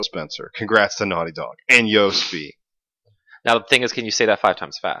Spencer. Congrats to Naughty Dog and Yospie. Now the thing is, can you say that 5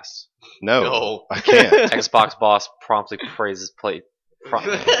 times fast? No, I can't. Xbox boss promptly praises play.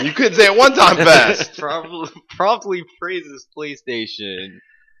 You couldn't say it one time fast. Promptly praises PlayStation.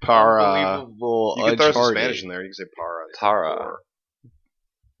 Para. Unbelievable. You can throw some Uncharted. Spanish in there. You can say para.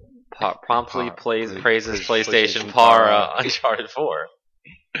 Para. Promptly praises PlayStation PlayStation Para Para. Uncharted 4.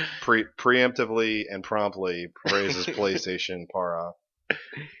 Preemptively and promptly praises PlayStation para.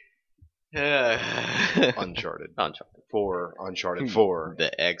 Uncharted. Uncharted. 4. Uncharted 4.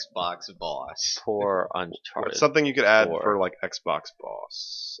 The Xbox boss. Poor Uncharted. What's something you could add 4. for like Xbox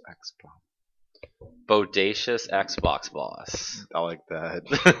boss? Xbox. Bodacious Xbox boss. I like that.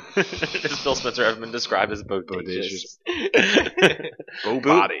 Has Phil Spencer ever been described as bodacious?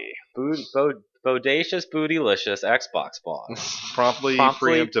 Body. Bodacious, bootylicious Xbox boss. Promptly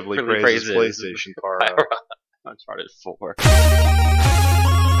preemptively praises PlayStation para. Uncharted 4.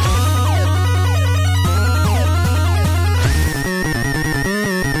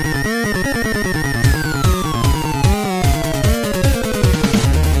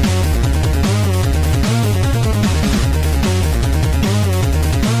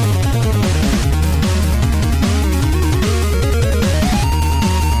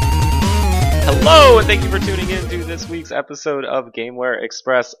 Hello, and thank you for tuning in to this week's episode of GameWare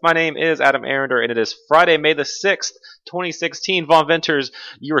Express. My name is Adam Arender, and it is Friday, May the 6th, 2016. Von Venters,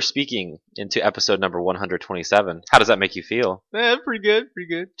 you are speaking into episode number 127. How does that make you feel? Pretty good.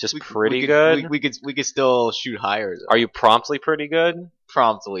 Just We pretty could- good? We could still shoot higher. Though. Are you promptly pretty good?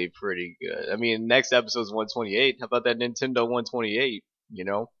 Promptly pretty good? I mean, next episode's 128. How about that Nintendo 128? You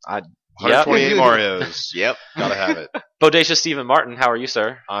know, 128 Marios. Yep. Gotta have it. Bodacious Stephen Martin, how are you,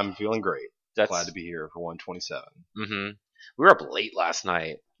 sir? I'm feeling great. That's Glad to be here for 127. Mm-hmm. We were up late last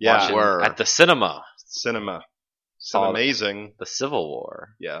night. Yeah, watching were. at the cinema. Cinema. Saw Amazing. the Civil War.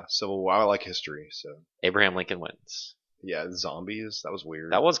 Yeah, Civil War. I like history, so. Abraham Lincoln wins. Yeah, zombies. That was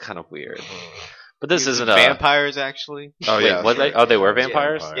weird. That was kind of weird. But this isn't a vampires, actually. Oh, Wait, yeah. what that's they? Oh, they were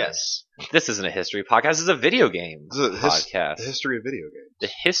vampires. Vampires. Yes. This isn't a history podcast. This is a video game This is podcast. the history of video games. The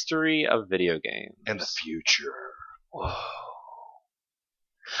history of video games. And the future. Whoa.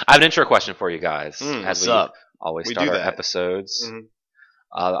 I have an intro question for you guys. As What's we up? always We start do our that. episodes. Mhm.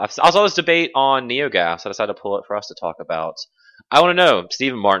 I saw this debate on NeoGaf, so I decided to pull it for us to talk about. I want to know,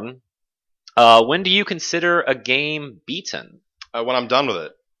 Stephen Martin, when do you consider a game beaten? When I'm done with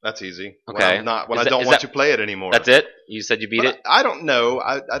it. That's easy. Okay. When I Is that- don't is want that- to play it anymore. That's it? You said you beat But it? I don't know.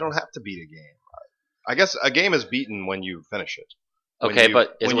 I don't have to beat a game. I guess a game is beaten when you finish it. When Okay, you-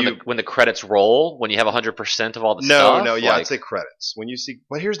 but is when when the credits roll, when you have 100% of all the No, stuff? no, yeah, Like- I'd say credits. When you see,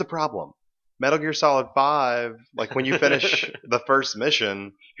 well, here's the problem. Metal Gear Solid 5, like when you finish the first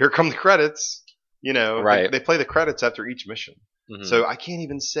mission, here come the credits. You know, Right. They play the credits after each mission. Mhm. So I can't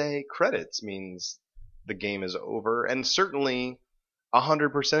even say credits means the game is over. And certainly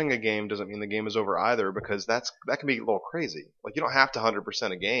 100%ing a game doesn't mean the game is over either, because that can be a little crazy. Like you don't have to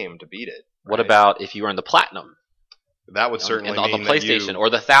 100% a game to beat it. What right? about if you earn the platinum That would certainly on the mean that PlayStation you, or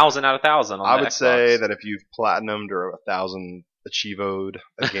the 1,000 out of 1,000 on I the would Xbox? say that if you've platinumed or 1,000 achievoed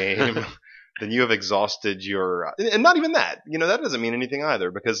a game, then you have exhausted your. And not even that. You know, that doesn't mean anything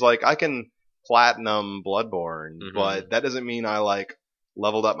either, because like I can platinum Bloodborne, Mhm. but that doesn't mean I like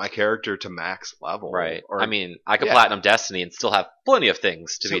leveled up my character to max level. Right. Or, I mean, I could yeah. platinum Destiny and still have plenty of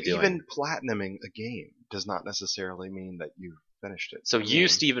things to so be doing. even platinuming a game does not necessarily mean that you finished it. So I you, mean,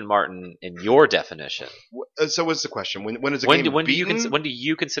 Stephen Martin, in your definition, So what's the question? When is a when game do you beaten? when do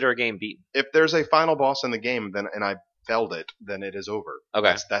you consider a game beaten? If there's a final boss in the game, then and I failed it, then it is over.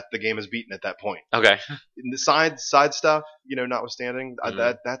 Okay. That the game is beaten at that point. Okay. In the side stuff, you know, notwithstanding,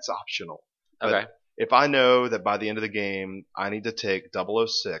 Mhm. that's optional. But Okay. if I know that by the end of the game I need to take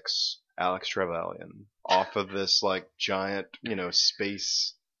 006 Alex Trevelyan off of this like giant, you know,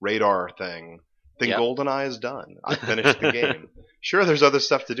 space radar thing, then Yep. GoldenEye is done. I finished the game. Sure, there's other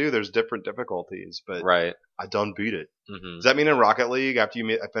stuff to do. There's different difficulties, but Right. I done beat it. Mm-hmm. Does that mean in Rocket League, after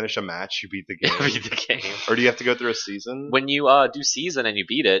you finish a match, you beat the game? Beat the game. Or do you have to go through a season? When you do season and you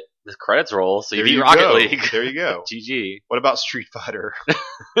beat it, the credits roll, so you There beat you Rocket go. League. There you go. GG. What about Street Fighter?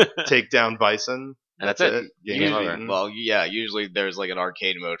 Take down Bison. And that's it. Game Game over. beaten. Well, yeah. Usually there's like an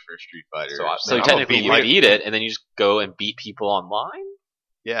arcade mode for Street Fighter. So So I'm a technically, beat you like- beat it, and then you just go and beat people online.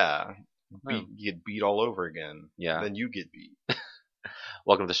 Yeah. Oh. You get beat all over again. Yeah. Then you get beat.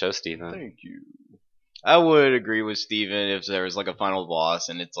 Welcome to the show, Stephen. Thank you. I would agree with Steven if there was like a final boss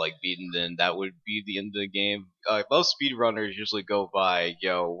and it's like beaten, then that would be the end of the game. Most speedrunners usually go by,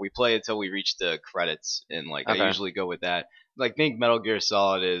 we play until we reach the credits, and like Okay. I usually go with that. Like, think Metal Gear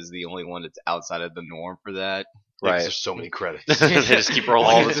Solid is the only one that's outside of the norm for that. Right. There's so many credits. They just keep rolling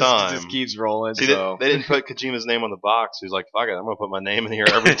all the It time. just keeps rolling. See, so. they didn't put Kojima's name on the box. He's like, fuck it, I'm going to put my name in here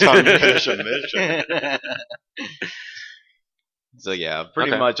every time you finish a mission. So yeah,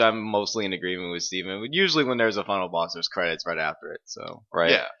 pretty Okay. much I'm mostly in agreement with Steven. Usually when there's a final boss, there's credits right after it. So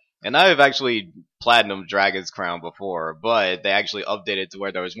Right. Yeah. and I've actually platinum Dragon's Crown before, but they actually updated to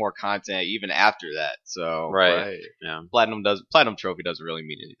where there was more content even after that. So Right. Yeah. platinum trophy doesn't really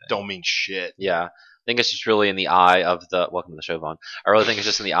mean anything. Don't mean shit. Yeah. I think it's just really in the eye of the welcome to the show, Vaughn. I really think it's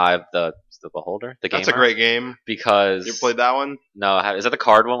just in the eye of the beholder, the gamer. That's a great game. because You ever played that one? no, is that the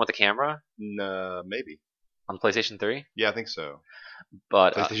card one with the camera No, maybe. on PlayStation 3? Yeah, I think so.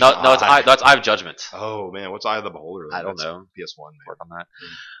 But PlayStation no, it's Eye. Eye of Judgment. Oh man, what's Eye of the Beholder? I don't That's know. PS1. Man. Work on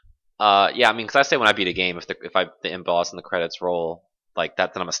that. Yeah, I mean, because I say when I beat a game, if the end boss and the credits roll like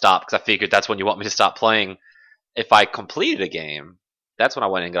that, then I'm gonna stop because I figured that's when you want me to stop playing. If I completed a game, that's when I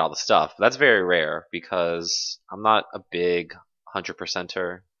went and got all the stuff. That's very rare because I'm not a big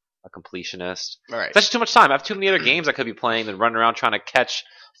 100%er, a completionist. All right. That's just too much time. I have too many other games I could be playing than running around trying to catch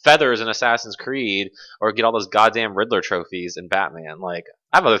feathers in Assassin's Creed or get all those goddamn Riddler trophies in Batman. Like,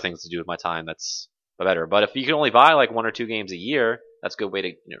 I have other things to do with my time that's better. But if you can only buy like 1 or 2 games a year, that's a good way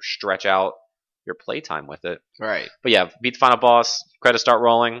to stretch out your playtime with it. Right. But yeah, beat the final boss, credits start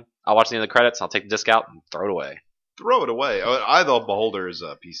rolling. I'll watch the end of the credits, I'll take the disc out and throw it away. Throw it away. Eye of the Beholder is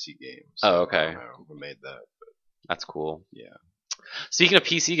a PC game. So Oh, okay. I don't know who made that. That's cool. Yeah. Speaking of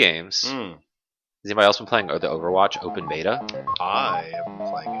PC games, Mm. has anybody else been playing the Overwatch open beta? I have been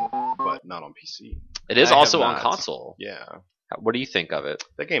playing it, but not on PC. It is I have also on not. console. Yeah. What do you think of it?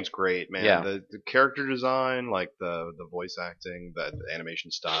 That game's great, man. Yeah. The character design, like the voice acting, the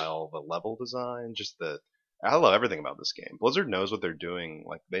animation style, the level design, I love everything about this game. Blizzard knows what they're doing.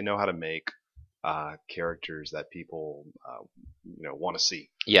 Like they know how to make characters that people want to see.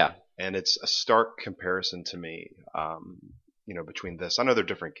 Yeah. And it's a stark comparison to me, between this. I know they're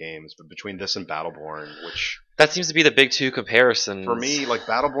different games, but between this and Battleborn, which That seems to be the big two comparisons. for me, like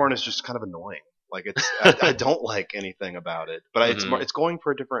Battleborn is just kind of annoying. Like I don't like anything about it, but Mhm. it's going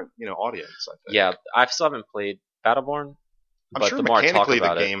for a different audience. I think. Yeah, I still haven't played Battleborn, I'm but sure the more I talk mechanically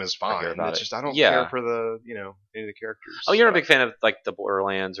about the it, game is I hear fine. about It's it. just I don't Yeah. care for the any of the characters. Oh, you're a big fan of like the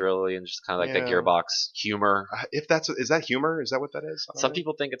Borderlands, really, and just kind of like the Yeah. Gearbox humor. If is that humor? Is that what that is? I don't Some know.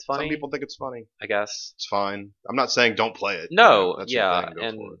 people think it's funny. Some people think it's funny. I guess. It's fine. I'm not saying don't play it. No, That's your yeah, thing, go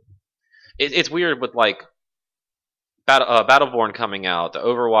and for it. it's weird with like Battleborn coming out, the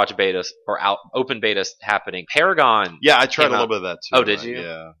Overwatch beta or open beta happening. Paragon. Yeah, I tried came a little out- bit of that too. Oh, did you?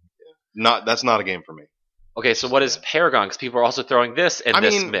 Yeah. That's not a game for me. Okay, so what is Paragon? Because people are also throwing this in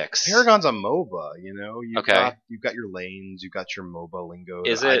this mix. Paragon's a MOBA. You've Okay. got your lanes, you've got your MOBA lingo.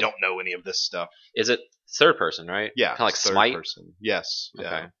 Is I it- don't know any of this stuff. Is it third person, right? Yeah, kind of like it's third Smite. person. Yes. Okay.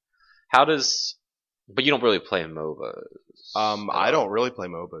 Yeah. How does? But you don't really play MOBAs. I don't really play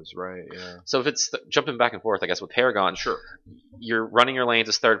MOBAs, right? Yeah. So if it's jumping back and forth, I guess with Paragon, Sure. you're running your lanes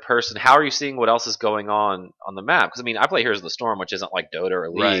as third person. How are you seeing what else is going on the map? Because I mean, I play Heroes of the Storm, which isn't like Dota or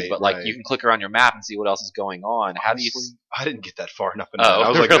League, Right, but like right. you can click around your map and see what else is going on. How do you? Honestly, I didn't get that far enough in Oh, that. I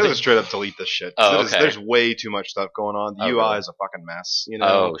was like, really? I'm straight up delete this shit. Oh, okay. There's way too much stuff going on. The Oh, UI really? is a fucking mess.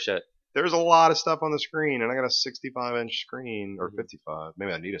 Oh shit! There's a lot of stuff on the screen, and I got a 65-inch screen or Mhm. 55.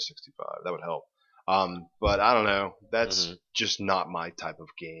 Maybe I need a 65. That would help. But I don't know. That's Mhm. just not my type of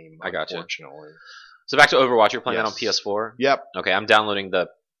game. I gotcha. Unfortunately. So back to Overwatch. You're playing that on Yes. PS4. Yep. Okay, I'm downloading the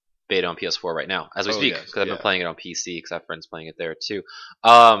beta on PS4 right now as we Oh, speak yes, because I've been yeah. playing it on PC because I have friends playing it there too.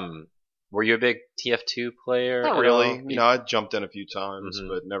 Were you a big TF2 player? Not at really. all? I jumped in a few times, Mhm.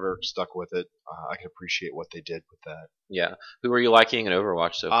 but never stuck with it. I can appreciate what they did with that. Yeah. Who are you liking in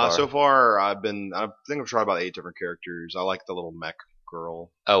Overwatch so far? So far, I think I've tried about 8 different characters. I like the little mech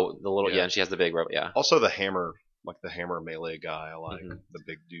girl. Oh, the little Yeah. and she has the big robot. Yeah. Also the hammer, like the hammer melee guy. I like Mhm. the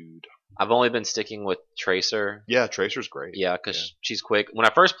big dude. I've only been sticking with Tracer. Yeah, Tracer's great. Yeah, because she's quick. When I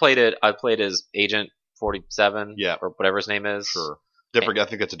first played it, I played as Agent 47. Yeah. Or whatever his name is. Sure. Different. I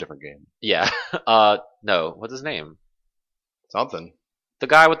think that's a different game. Yeah. No. What's his name? Something. The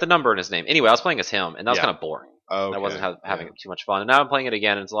guy with the number in his name. Anyway, I was playing as him, and that was Yeah. kind of boring. Oh, I wasn't having too much fun. And now I'm playing it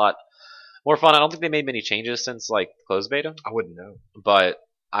again, and it's a lot more fun. I don't think they made many changes since like closed beta, I wouldn't know. but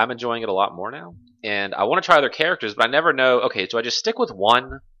I'm enjoying it a lot more now. And I want to try other characters, but I never know. Okay, do I just stick with one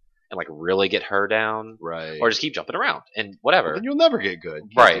and like really get her down, Right. or just keep jumping around and whatever? Well, then you'll never get good.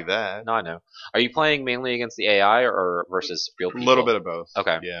 You can't Right. do that. No, I know. Are you playing mainly against the AI or versus real A people? little bit of both.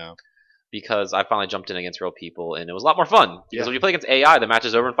 Okay. Yeah. Because I finally jumped in against real people, and it was a lot more fun. Because Yeah. when you play against AI, the match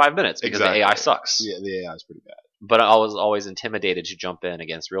is over in 5 minutes because the AI Exactly. sucks. Yeah, the AI is pretty bad. But I was always intimidated to jump in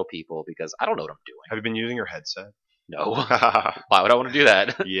against real people because I don't know what I'm doing. Have you been using your headset? No. Why would I want to do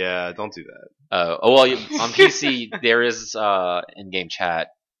that? Yeah, don't do that. On PC there is in-game chat,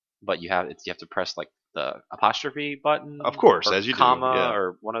 but you have to press like the apostrophe button, Of course, or as you do, comma, yeah.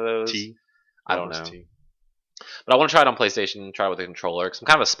 or one of those. T. I don't know. T. But I want to try it on PlayStation, try it with a controller, because I'm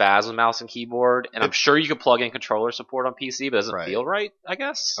kind of a spaz with mouse and keyboard, and I'm sure you could plug in controller support on PC, but it doesn't feel right, I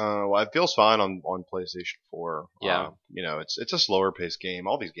guess. Well, it feels fine on PlayStation 4. Yeah. It's a slower paced game.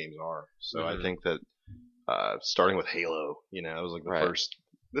 All these games are. So I think that starting with Halo, it was like the first.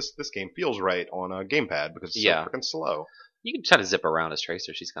 This game feels right on a gamepad because it's so freaking slow. You can try to zip around as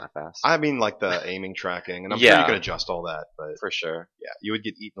Tracer. She's kind of fast. I mean, like the aiming tracking, and I'm sure you can adjust all that, but for sure, you would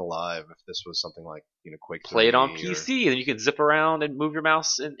get eaten alive if this was something like Quake 3. Play it on PC, and you can zip around and move your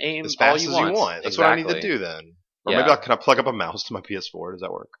mouse and aim as fast all you as you want. That's what I need to do then. Or maybe can I plug up a mouse to my PS4? Does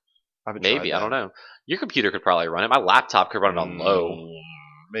that work? Maybe, I don't know. Your computer could probably run it. My laptop could run it on low.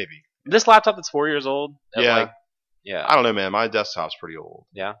 Maybe. This laptop that's 4 years old. Yeah. I don't know, man. My desktop's pretty old.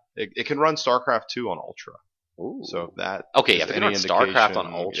 Yeah. It can run StarCraft 2 on Ultra. Ooh. So if that. Okay, if you can run StarCraft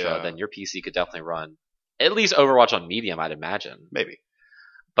on Ultra, then your PC could definitely run at least Overwatch on medium, I'd imagine. Maybe.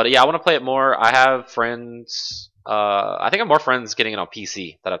 But yeah, I want to play it more. I have friends. I think I have more friends getting it on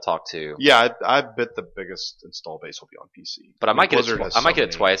PC that I've talked to. Yeah, I bet the biggest install base will be on PC. But I might get it. I might get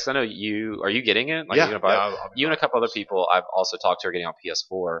it twice. I know you. Are you getting it? Like, you and a couple other people I've also talked to are getting on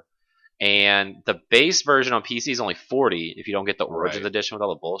PS4. And the base version on PC is only $40 if you don't get the Origins edition with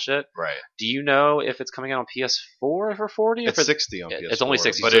all the bullshit. Right. Do you know if it's coming out on PS4 for $40? It's $60 on PS4. It's only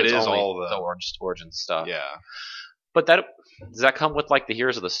 $60, but so it is all the Origins stuff. Yeah. But does that come with like the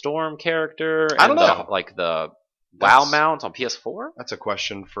Heroes of the Storm character? I don't know. The WoW mount on PS4? That's a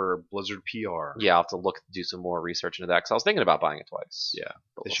question for Blizzard PR. Yeah, I'll have to do some more research into that because I was thinking about buying it twice. Yeah,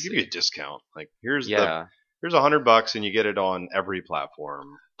 they should give you a discount. Like here's $100 and you get it on every platform.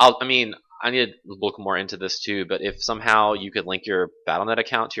 I need to look more into this too. But if somehow you could link your Battle.net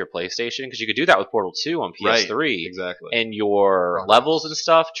account to your PlayStation, because you could do that with Portal 2 on PS3, right, exactly, and your levels and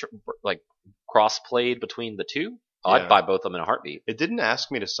stuff like cross-played between the two. I'd buy both of them in a heartbeat. It didn't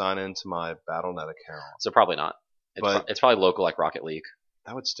ask me to sign into my Battle.net account. So probably not. It's probably local like Rocket League.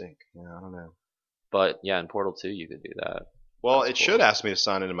 That would stink. Yeah, I don't know. But yeah, in Portal 2 you could do that. Well, it should ask me to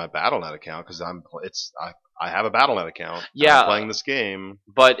sign into my Battle.net account because I have a Battle.net account. Yeah, I'm playing this game.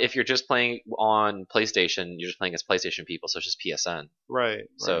 But if you're just playing on PlayStation, you're just playing as PlayStation people, so it's just PSN. Right.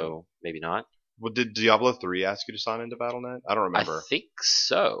 So maybe not. Well, did Diablo 3 ask you to sign into Battle.net? I don't remember. I think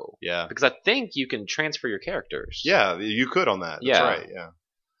so. Yeah. Because I think you can transfer your characters. Yeah, you could on that. That's right, yeah.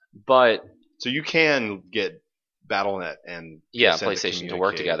 But so you can get Battle.net and PlayStation to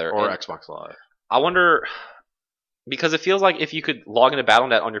work together. Or Xbox Live. I wonder, because it feels like if you could log into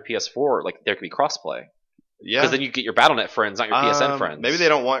Battle.net on your PS4, like there could be crossplay. Yeah. Because then you get your Battle.net friends, not your PSN friends. Maybe they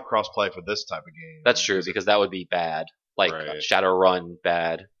don't want crossplay for this type of game. That's true, because that would be bad. Like Shadowrun,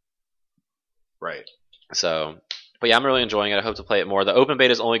 bad. Right. So, but yeah, I'm really enjoying it. I hope to play it more. The open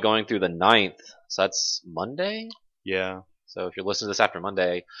beta is only going through the 9th, so that's Monday? Yeah. So if you're listening to this after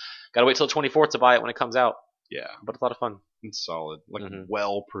Monday, gotta wait till the 24th to buy it when it comes out. Yeah. But it's a lot of fun. It's solid. Like,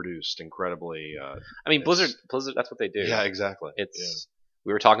 well produced, incredibly. I mean, Blizzard, that's what they do. Yeah, exactly.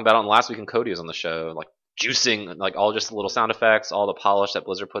 We were talking about it last week when Cody was on the show, like juicing, like all just the little sound effects, all the polish that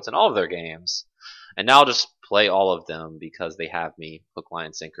Blizzard puts in all of their games. And now I'll just play all of them because they have me hook, line,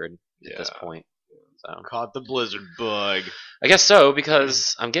 sinkered at this point. So. Caught the Blizzard bug. I guess so,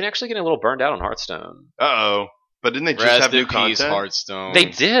 because I'm actually getting a little burned out on Hearthstone. Uh-oh. But didn't they just have new content? Hearthstone. They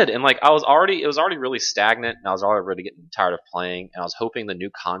did, and like it was already really stagnant, and I was already getting tired of playing, and I was hoping the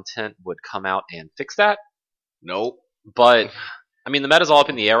new content would come out and fix that. Nope. But I mean, the meta's all up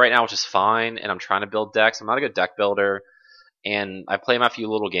in the air right now, which is fine, and I'm trying to build decks. I'm not a good deck builder, and I play my few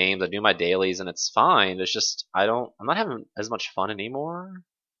little games. I do my dailies, and it's fine. It's just I'm not having as much fun anymore.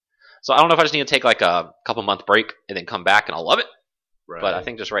 So I don't know if I just need to take like a couple month break and then come back and I'll love it. Right. But I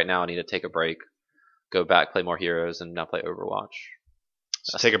think just right now I need to take a break, go back, play more Heroes, and now play Overwatch.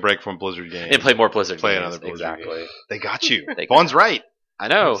 So take a break from Blizzard games. And play more Blizzard games. Play games. Another Blizzard exactly. Game. They got you. Vaughn's right. I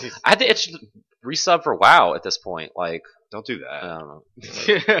know. I think it should resub for WoW at this point. Like, don't do that. I don't know.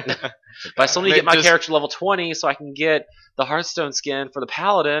 But I still need to get my character level 20 so I can get the Hearthstone skin for the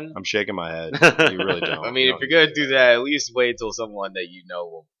Paladin. I'm shaking my head. You really don't. I mean, if you're gonna do that, at least wait until someone that you know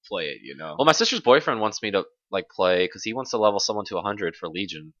will play it. You know. Well, my sister's boyfriend wants me to like play because he wants to level someone to 100 for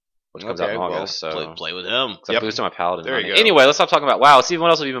Legion, which comes out in August. So play with him. I boosted my Paladin. There you go. Anyway, let's stop talking about WoW. Steven, what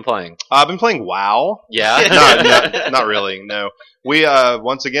else have you been playing? I've been playing WoW. Yeah. Not really. No. We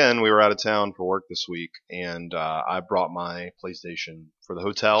once again we were out of town for work this week, and I brought my PlayStation for the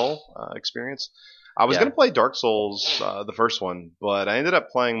hotel experience. I was gonna play Dark Souls, the first one, but I ended up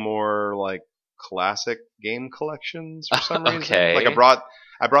playing more like classic game collections for some reason. Okay. Like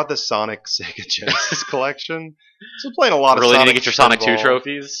I brought the Sonic Sega Genesis collection. So I'm playing a lot of Really Sonic need to get your Sonic 2 Spinball.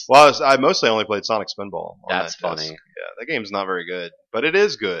 trophies? Well, I mostly only played Sonic Spinball. On That's that funny. disc. Yeah, that game's not very good, but it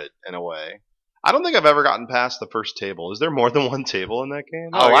is good in a way. I don't think I've ever gotten past the first table. Is there more than one table in that game?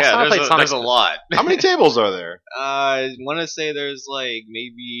 Oh, last time I there's played Sonic- there's a lot. How many tables are there? I want to say there's like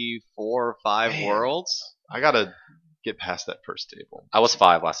maybe 4 or 5 Man. worlds. I gotta get past that first table. I was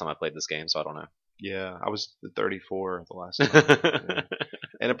 5 last time I played this game, so I don't know. Yeah, I was 34 the last time. Yeah.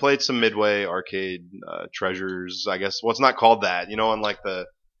 And I played some Midway arcade treasures. I guess well, it's not called that. You know, on like the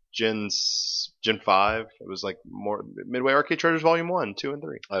Gen 5, it was like more Midway Arcade Treasures Volume 1, 2, and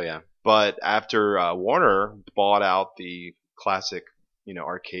 3. Oh, yeah. But after Warner bought out the classic,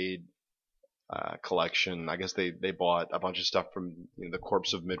 arcade collection, I guess they bought a bunch of stuff from the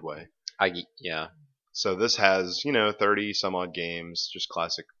corpse of Midway. Yeah. So this has 30 some odd games, just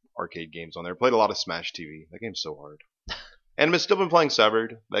classic arcade games on there. Played a lot of Smash TV. That game's so hard. And I've still been playing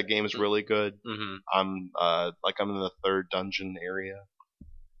Severed. That game is really good. Mm-hmm. I'm in the 3rd dungeon area.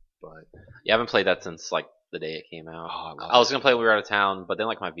 But Yeah, I haven't played that since, like, the day it came out. I love I was going to play when we were out of town, but then,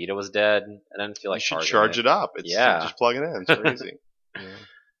 like, my Vita was dead, and I didn't feel like you should charging charge it up. It's Yeah. just plug it in. It's very easy. Yeah.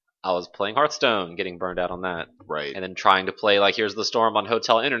 I was playing Hearthstone, getting burned out on that, Right. and then trying to play, like, Here's the Storm on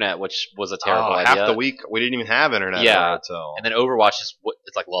Hotel Internet, which was a terrible idea. Half the week we didn't even have internet Yeah. at our hotel. And then Overwatch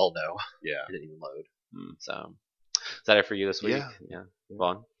it's like lull though. Yeah. It didn't even load. So, is that it for you this week? Yeah.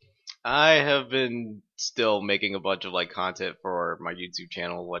 Vaughn? I have been still making a bunch of like content for my YouTube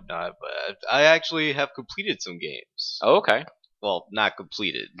channel and whatnot, but I actually have completed some games. Oh, okay. Well, not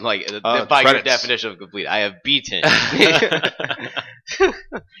completed. Like by your credits. definition of complete, I have beaten.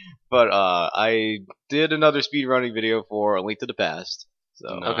 But I did another speedrunning video for A Link to the Past. So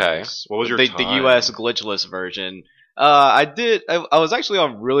Okay. What was your the time? US glitchless version. I was actually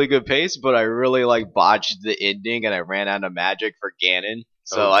on really good pace, but I really like botched the ending and I ran out of magic for Ganon.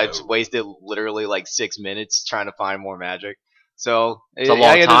 So Oh, I no. wasted literally like 6 minutes trying to find more magic. So It's a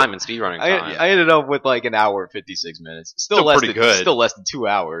long time in speedrunning time. I ended up with like an hour and 56 minutes. Still less pretty than, good. Still less than 2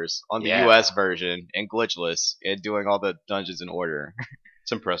 hours on the Yeah. US version and glitchless and doing all the dungeons in order.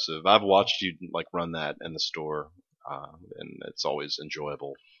 It's impressive. I've watched you like run that in the store, and it's always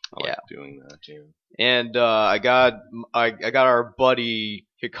enjoyable. I like doing that too. And I got our buddy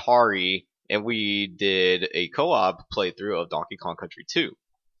Hikari, and we did a co-op playthrough of Donkey Kong Country 2.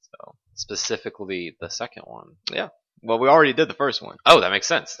 So, Specifically the second one. well, we already did the first one. Oh, that makes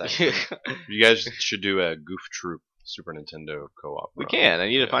sense. You guys should do a Goof Troop Super Nintendo co-op. We run. can. I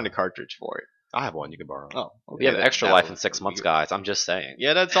need to Yeah. find a cartridge for it. I have one you can borrow. Oh, We have extra that life one- in 6 months, guys. I'm just saying.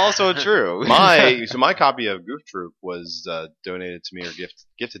 Yeah, that's also true. My copy of Goof Troop was donated to me or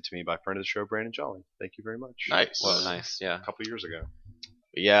gifted to me by a friend of the show, Brandon Jolly. Thank you very much. Nice. Well, nice. Yeah. A couple years ago.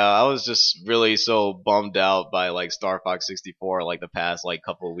 Yeah, I was just really so bummed out by like Star Fox 64 like the past like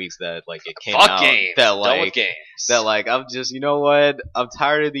couple of weeks that like it came out games. that Done with like games. I'm just, you know what? I'm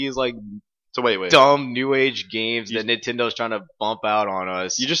tired of these like So wait. dumb new age games You- that Nintendo's trying to bump out on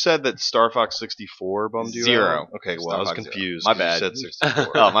us. You just said that Star Fox 64 bummed you Zero. out? Okay, well, Star I was Fox confused. Zero. My 'cause you bad. said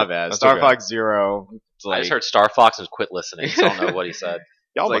 64. Oh, my bad. That's Star okay. Fox Zero. It's I like, just heard Star Fox and quit listening, so I don't know what he said.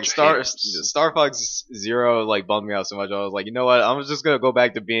 Y'all like bunch of Star haters. Star Fox Zero like bummed me out so much. I was like, you know what? I'm just gonna go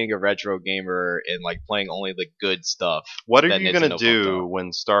back to being a retro gamer and like playing only the good stuff. What are that you gonna Nintendo do bumped out.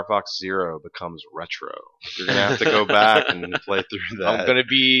 when Star Fox Zero becomes retro? You're gonna have to go back and play through that. I'm gonna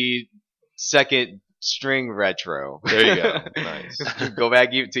be second string retro. There you go. Nice. Go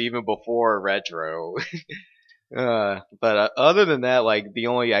back to even before retro. But other than that, like the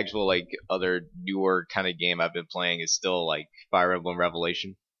only actual like other newer kind of game I've been playing is still like Fire Emblem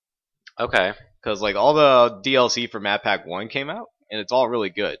Revelation, Okay. because like all the DLC for Map Pack 1 came out and it's all really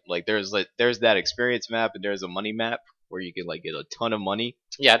good. Like there's that experience map and there's a money map where you can like get a ton of money.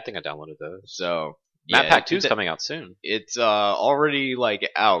 Yeah, I think I downloaded those. So Map yeah, Pack 2 is coming out soon. It's already like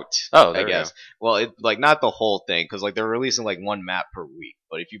out. Oh, there I we guess. Well, it like not the whole thing because like they're releasing like one map per week.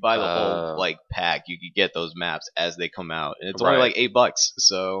 But if you buy the whole like pack, you can get those maps as they come out, and it's only Right. like $8.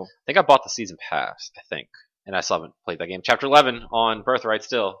 So I think I bought the season pass, I think. And I still haven't played that game. Chapter 11 on Birthright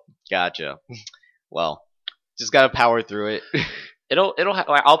still. gotcha. Well, just gotta power through it.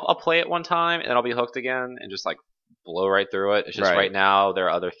 I'll play it one time and then I'll be hooked again and just like blow right through it. It's just Right. right now there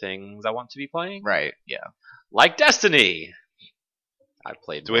are other things I want to be playing. Right. Yeah. Like Destiny. I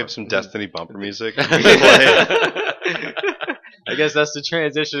played Do we more. have some Destiny bumper music? I guess that's the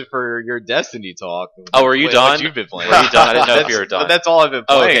transition for your Destiny talk. Oh, are you What done? you've been playing. Were you done? I didn't know if you were But done. that's all I've been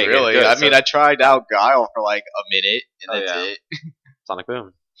Oh, playing, okay, good, really. good. I mean, So- I tried out Guile for like a minute, and Oh, that's yeah. it. Sonic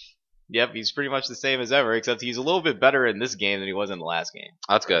Boom. Yep, he's pretty much the same as ever, except he's a little bit better in this game than he was in the last game.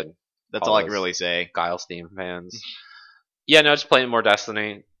 That's good. That's all I can really say. Guile Steam fans. Yeah, no, just playing more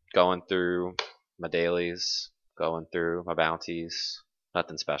Destiny, going through my dailies, going through my bounties.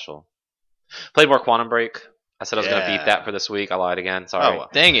 Nothing special. Played more Quantum Break. I said I was going to beat that for this week. I lied again. Sorry. Oh, well.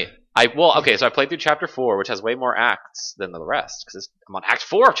 Dang it. So I played through Chapter 4, which has way more acts than the rest, because I'm on Act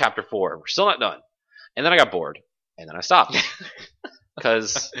 4 of Chapter 4. We're still not done. And then I got bored. And then I stopped.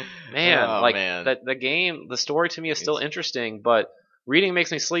 Because, the game, the story to me is still interesting, but reading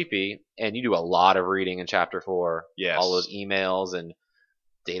makes me sleepy, and you do a lot of reading in Chapter 4. Yes. All those emails and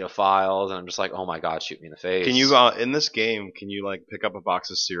data files, and I'm just like, oh my god, shoot me in the face. Can you, in this game, can you, like, pick up a box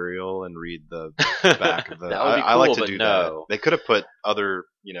of cereal and read the back of the... That would be cool, I like to but do no. that. They could have put other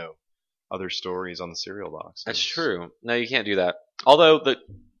stories on the cereal box. That's true. No, you can't do that. Although,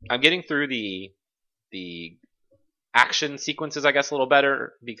 I'm getting through the action sequences, I guess, a little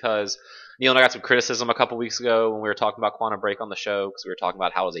better, because Neil and I got some criticism a couple weeks ago when we were talking about Quantum Break on the show, because we were talking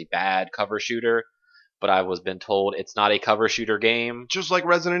about how it was a bad cover shooter, but I was been told it's not a cover shooter game. Just like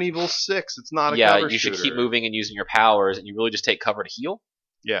Resident Evil 6, it's not a cover shooter. Yeah, you should keep moving and using your powers, and you really just take cover to heal.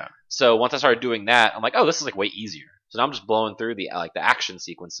 Yeah. So once I started doing that, I'm like, oh, this is like way easier. So now I'm just blowing through the action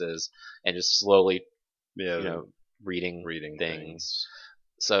sequences and just slowly, reading things.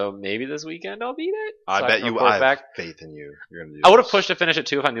 So maybe this weekend I'll beat it. I bet you. I have faith in you. You're gonna do. I would have pushed to finish it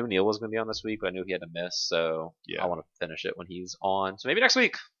too if I knew Neil was going to be on this week, but I knew he had to miss. So I want to finish it when he's on. So maybe next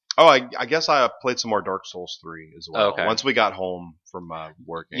week. Oh, I guess I played some more Dark Souls 3 as well. Okay. Once we got home from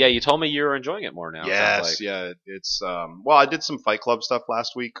working. Yeah, you told me you were enjoying it more now. Yes, yeah. It's I did some Fight Club stuff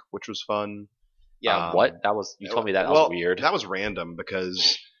last week, which was fun. Yeah, what? You told me that was weird. That was random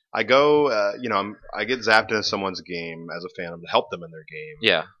because I go, I get zapped into someone's game as a fan to help them in their game.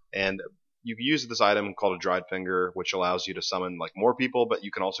 Yeah. And you can use this item called a Dried Finger, which allows you to summon like more people, but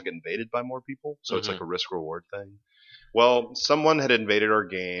you can also get invaded by more people. So it's like a risk reward thing. Well, someone had invaded our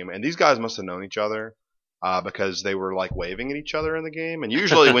game, and these guys must have known each other because they were like waving at each other in the game. And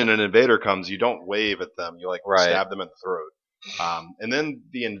usually when an invader comes, you don't wave at them; you stab them in the throat. And then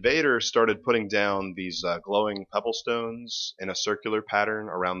the invader started putting down these glowing pebble stones in a circular pattern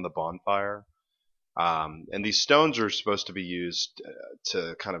around the bonfire. And these stones are supposed to be used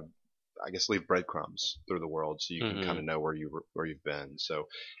to kind of, I guess, leave breadcrumbs through the world so you can kind of know where you've been. So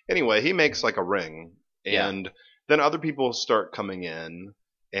anyway, he makes like a ring, and then other people start coming in,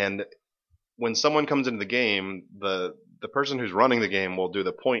 and when someone comes into the game, the person who's running the game will do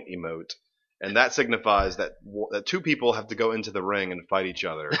the point emote, and that signifies that two people have to go into the ring and fight each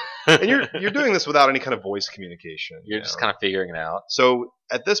other. And you're doing this without any kind of voice communication. You're just kind of figuring it out. So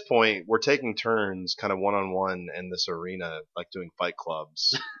at this point, we're taking turns kind of one-on-one in this arena, like doing fight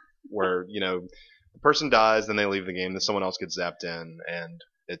clubs, where, the person dies, then they leave the game, then someone else gets zapped in, and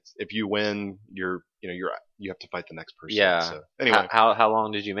if you win, you have to fight the next person. Yeah. So, anyway. How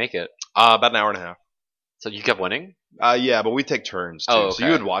long did you make it? About an hour and a half. So you kept winning? Yeah, but we take turns too. Oh, okay. So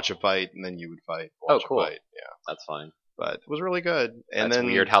you would watch a fight, and then you would fight. Cool. A fight. Yeah, that's fine. But it was really good. And that's then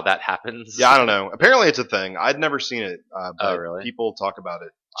weird how that happens. Yeah, I don't know. Apparently, it's a thing. I'd never seen it. But really? People talk about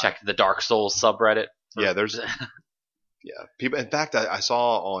it. Check the Dark Souls subreddit. Yeah, there's. Yeah, people. In fact, I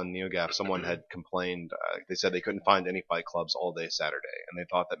saw on NeoGAF someone had complained. They said they couldn't find any fight clubs all day Saturday, and they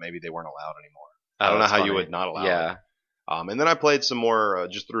thought that maybe they weren't allowed anymore. I don't know how you would not allow it. And then I played some more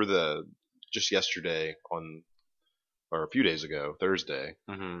just yesterday or a few days ago, Thursday.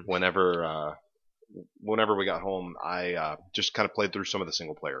 Whenever we got home, I just kind of played through some of the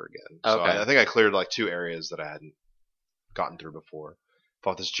single player again. So I think I cleared like 2 areas that I hadn't gotten through before.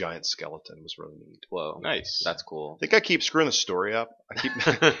 Thought this giant skeleton was really neat. Whoa, nice. That's cool. I think I keep screwing the story up. I keep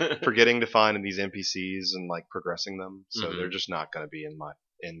forgetting to find these NPCs and like progressing them, so they're just not going to be in my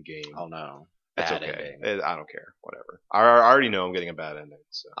end game. Oh no, it's okay. I don't care. Whatever. I already know I'm getting a bad ending,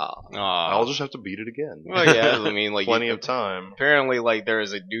 so I'll just have to beat it again. Well, yeah, I mean, like plenty of time. Apparently, like there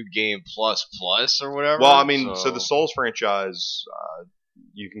is a new game plus or whatever. Well, I mean, so the Souls franchise,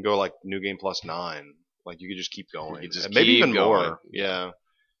 you can go like new game plus 9. Like you could just keep going. Maybe even going. more. Yeah.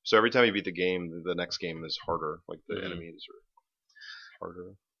 So every time you beat the game, the next game is harder. Like the enemies are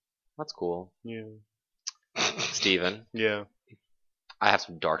harder. That's cool. Yeah. Steven. Yeah. I have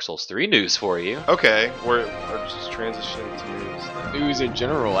some Dark Souls 3 news for you. Okay. We're just transitioning to news. News in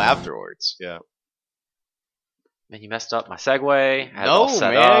general afterwards. Yeah. Man, you messed up my segue. No,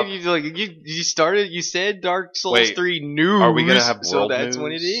 man. You started. You said Dark Souls 3 news. Are we gonna have world so that's news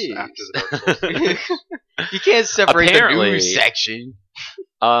what it is. after the Dark Souls? You can't separate the news section.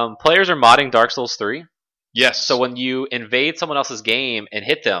 Players are modding Dark Souls 3. Yes. So when you invade someone else's game and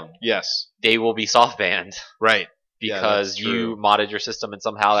hit them, yes, they will be soft banned. Right. because that's you true. modded your system and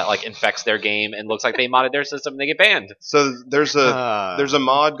somehow that like infects their game and looks like they modded their system and they get banned. So there's Ah. a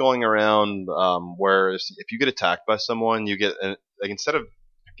mod going around where if you get attacked by someone, you get like instead of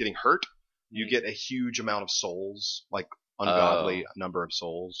getting hurt, you get a huge amount of souls, like ungodly number of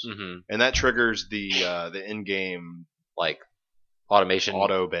souls, Mm-hmm. and that triggers the in-game Like automation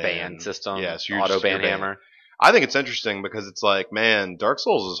auto ban ban system. Yeah, so you're auto just- ban you're banned. hammer. I think it's interesting because it's like, man, Dark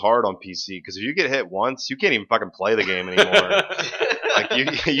Souls is hard on PC because if you get hit once, you can't even fucking play the game anymore. Like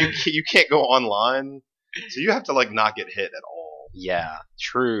you can't go online, so you have to like not get hit at all. Yeah,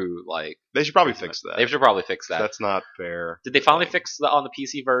 true. Like They should probably fix that. they should probably fix that. That's not fair. Did they finally fix on the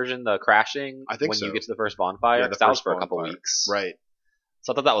PC version the crashing I think when so. you get to the first bonfire? Yeah, the 'Cause that was first for a couple bonfire. weeks. Right.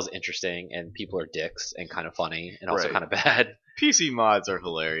 So I thought that was interesting, and people are dicks and kind of funny and also Right. kind of bad. PC mods are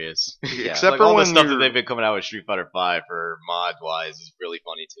hilarious. Yeah. Except Like for all the when stuff that you're- they've been coming out with Street Fighter V for mod wise is really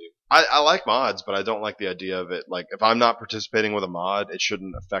funny too. I like mods, but I don't like the idea of it. Like, if I'm not participating with a mod, it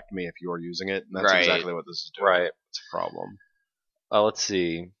shouldn't affect me if you're using it. And that's Right. exactly what this is doing. Right. It's a problem. Let's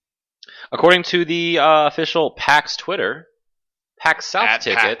see. According to the official PAX Twitter, PAX South At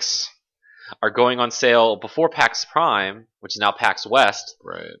tickets are going on sale before PAX Prime, which is now PAX West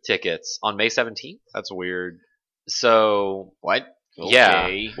Right. tickets on May 17th. That's weird. So What? Yeah.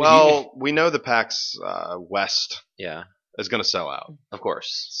 Okay. Well, we know the PAX West yeah, is going to sell out. of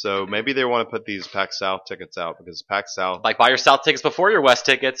course. So maybe they want to put these PAX South tickets out because PAX South, Like buy your South tickets before your West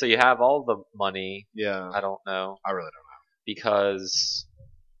tickets, so you have all the money. yeah, I don't know I really don't because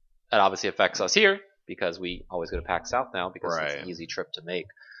that obviously affects us here because we always go to PAX South now because it's Right. an easy trip to make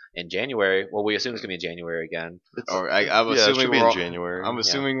in January. Well, we assume it's gonna be in January again. Or I'm know. Yeah, it assuming should be we're in all, January. I'm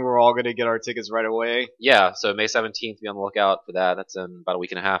assuming we're all gonna get our tickets right away. Yeah, so May 17th, be on the lookout for that. That's in about a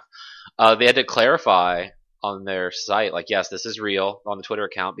week and a half. They had to clarify on their site, like, yes, this is real on the Twitter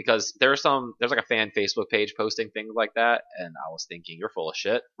account because there's like a fan Facebook page posting things like that, and I was thinking you're full of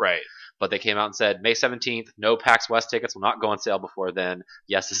shit. Right. But they came out and said May 17th, no PAX West tickets will not go on sale before then.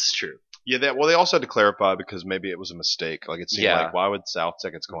 Yes, this is true. Yeah, they also had to clarify because maybe it was a mistake. Like, it seemed Yeah. like, why would South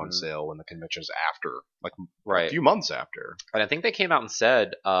tickets go on Mhm. sale when the convention's after? Like, a Right. few months after. And I think they came out and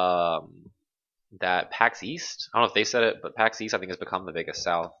said that PAX East, I don't know if they said it, but PAX East I think has become the biggest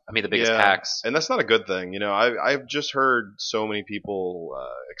the biggest Yeah. PAX. And that's not a good thing. You know, I've just heard so many people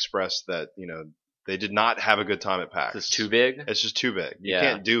express that, you know, they did not have a good time at PAX. It's too big. It's just too big. You Yeah.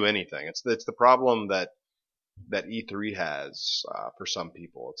 can't do anything. It's the problem that E3 has for some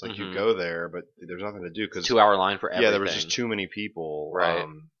people. It's like you Mhm. go there, but there's nothing to do because 2 hour line for everything. yeah, there was just too many people. Right.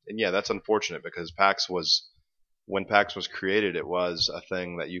 And yeah, that's unfortunate because when PAX was created, it was a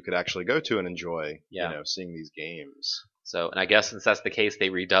thing that you could actually go to and enjoy. Yeah. You know, seeing these games. So, and I guess since that's the case, they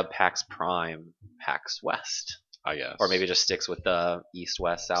redub PAX Prime PAX West, I guess. or maybe it just sticks with the East,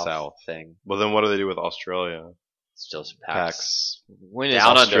 West, South, South. thing. Well, then what do they do with Australia? It's just PAX. PAX. When is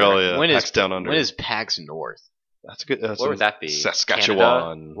Down under. Australia. When PAX is down under. When is PAX North? That's good. That's Where would that be?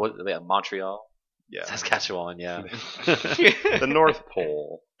 Saskatchewan. Canada? What, Montreal? Yeah. Saskatchewan, yeah. The North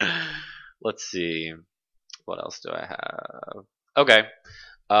Pole. Let's see. What else do I have? Okay.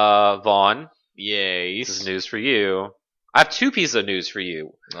 Vaughn, Yay! this is news for you. I have two pieces of news for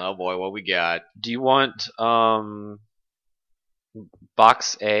you. Oh boy, what we got? Do you want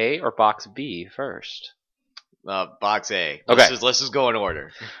box A or box B first? Box A. Okay. Let's just go in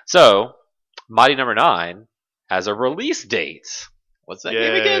order. So, Mighty Number 9 has a release date. What's that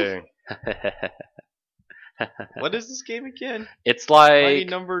game again? Yay. What is this game again? It's Mighty like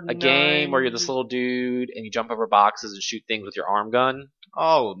number a game 9. where you're this little dude and you jump over boxes and shoot things with your arm gun.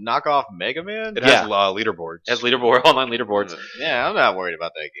 Oh, knockoff Mega Man? It has Yeah. leaderboards. It has leaderboard online leaderboards. Yeah, I'm not worried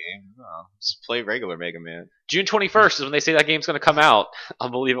about that game. No, just play regular Mega Man. June 21st is when they say that game's going to come out.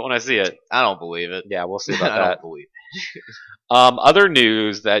 I'll believe it when I see it. I don't believe it. Yeah, we'll see I about don't that. believe Other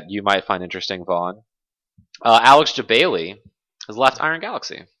news that you might find interesting, Vaughn. Alex Jabali has left Iron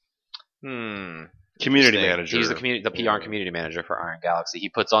Galaxy. it. Community Interesting. manager. He's the PR and community manager for Iron Galaxy. He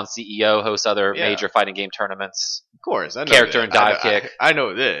puts on CEO, hosts other Yeah. major fighting game tournaments. Of course, I know Character that. and dive I kick. I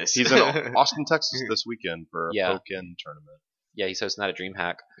know this. He's in Austin, Texas this weekend for a Yeah. Pokken tournament. Yeah, he's hosting that at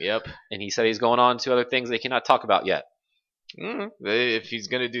DreamHack. Yep. And he said he's going on to other things they cannot talk about yet. If he's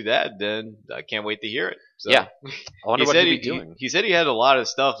gonna do that, then I can't wait to hear it. So. Yeah. I wonder He what said he'd be doing. he said he had a lot of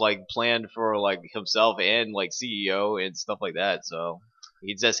stuff like planned for like himself and like CEO and stuff like that. So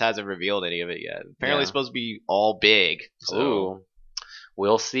he just hasn't revealed any of it yet. Apparently, Yeah. it's supposed to be all big. So Ooh.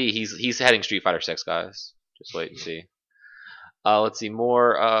 We'll see. He's heading Street Fighter 6, guys. Just wait and see. Let's see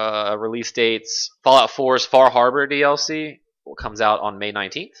more release dates. Fallout 4's Far Harbor DLC comes out on May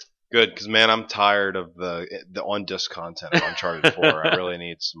 19th. Good, because man, I'm tired of the on disc content of Uncharted 4. I really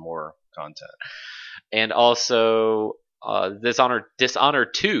need some more content. And also,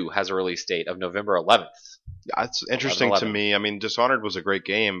 Dishonored 2 has a release date of November 11th. It's interesting to me. I mean, Dishonored was a great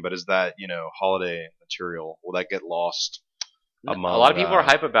game, but is that holiday material? Will that get lost? A lot of people are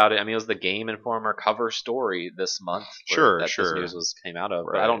hype about it. I mean, it was the Game Informer cover story this month. That this news came out of.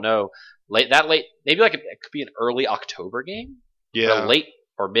 Right. But I don't know. Late, maybe it could be an early October game. Yeah. Or late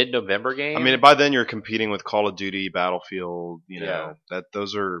or mid-November game. I mean, by then you're competing with Call of Duty, Battlefield. That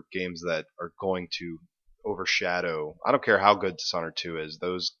those are games that are going to overshadow. I don't care how good Dishonored 2 is.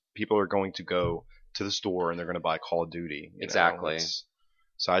 Those people are going to go to the store and they're going to buy Call of Duty. Exactly.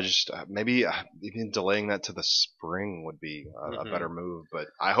 So I just maybe even delaying that to the spring would be a better move. But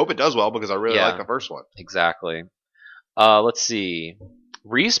I hope it does well because I really like the first one. Exactly. Let's see.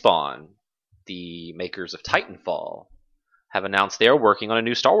 Respawn, the makers of Titanfall, have announced they are working on a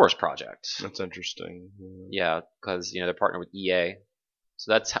new Star Wars project. That's interesting. Yeah, because they're partnered with EA.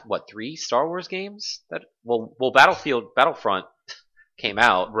 So that's 3 Star Wars games that Battlefront came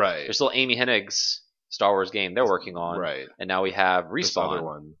out. Right. There's still Amy Hennig's Star Wars game they're working on. Right. And now we have Respawn. This other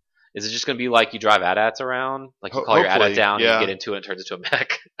one. Is it just going to be like you drive AT-ATs around? Like you call your AT-AT down and you get into it and it turns into a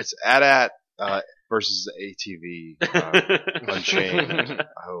mech? It's AT-AT versus ATV Unchained,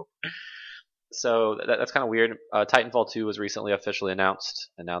 I hope. So that's kind of weird. Titanfall 2 was recently officially announced,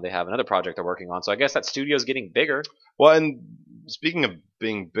 and now they have another project they're working on. So I guess that studio's getting bigger. Well, and speaking of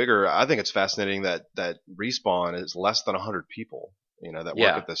being bigger, I think it's fascinating that Respawn is less than 100 people, that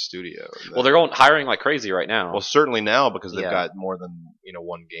work at this studio. Well, they're hiring like crazy right now. Well, certainly now because they've got more than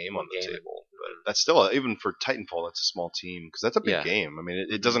one game on the table. But that's still even for Titanfall, that's a small team because that's a big game. I mean,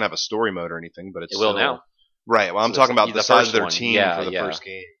 it doesn't have a story mode or anything, but it will now. Right. Well, I'm talking about the size of their team for the first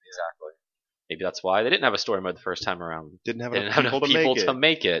game. Exactly. Maybe that's why they didn't have a story mode the first time around. Didn't have enough people to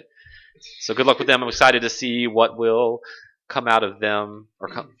make it. So good luck with them. I'm excited to see what will come out of them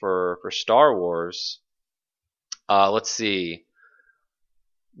for Star Wars. Let's see.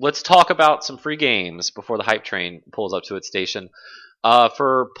 Let's talk about some free games before the hype train pulls up to its station.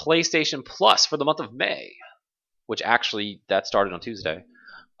 For PlayStation Plus for the month of May, which actually that started on Tuesday.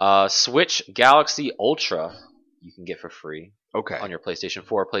 Switch Galaxy Ultra you can get for free. Okay. On your PlayStation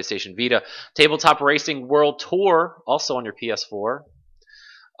 4, PlayStation Vita. Tabletop Racing World Tour, also on your PS4.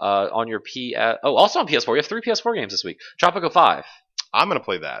 Also on PS4. You have 3 PS4 games this week. Tropico 5. I'm going to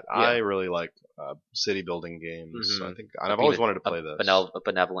play that. Yeah. I really like city building games. So I think I've always wanted to play this. A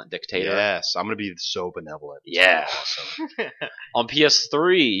benevolent dictator. Yes, I'm going to be so benevolent. Yeah. Awesome. On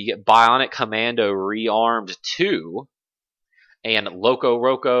PS3, you get Bionic Commando Rearmed 2 and Loco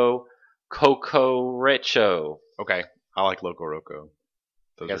Roco Cocorico. Okay. I like Loco Roco.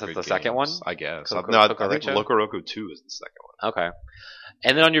 I guess that's the second one? I guess. I think Loco Roco 2 is the second one. Okay.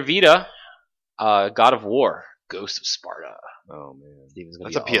 And then on your Vita, God of War, Ghost of Sparta. Oh, man. Steven's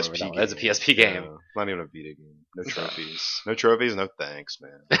that's a PSP game. That's a PSP game. Not even a Vita game. No trophies. No trophies, no thanks,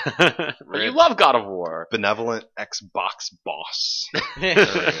 man. But you love God of War. Benevolent Xbox boss. There we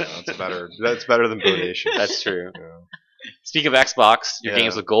go. That's better than Bodation. That's true. Yeah. Speaking of Xbox, your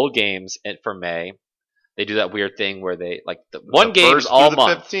games with gold games for May. They do that weird thing where they one game's all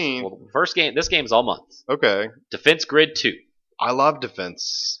month. 15. Well, this game's all month. Okay. Defense Grid 2. I love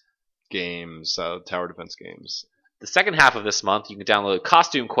defense games, tower defense games. The second half of this month, you can download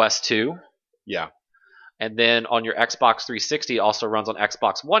Costume Quest 2. Yeah. And then on your Xbox 360, it also runs on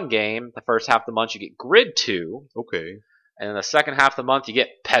Xbox One game. The first half of the month, you get Grid 2. Okay. And then the second half of the month, you get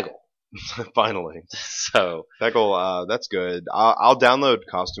Peggle. Finally. So Peggle, that's good. I'll download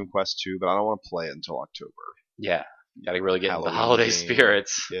Costume Quest 2, but I don't want to play it until October. Yeah. Gotta really get into the holiday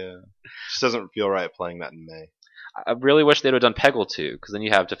spirits. Yeah. Just doesn't feel right playing that in May. I really wish they'd have done Peggle 2, because then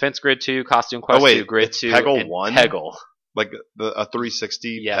you have Defense Grid 2, Costume Quest 2, Grid 2, Peggle and 1? Peggle. Like a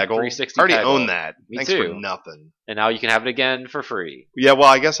 360 yeah, Peggle? 360 I already Peggle. own that. Me Thanks too. for nothing. And now you can have it again for free. Yeah, well,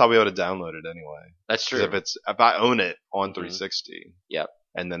 I guess I'll be able to download it anyway. That's true. If I own it on 360, yep.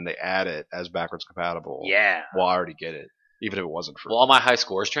 And then they add it as backwards compatible, yeah. Well, I already get it, even if it wasn't free. Will all my high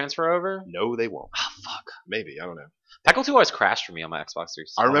scores transfer over? No, they won't. Oh, fuck. Maybe, I don't know. Peggle 2 always crashed for me on my Xbox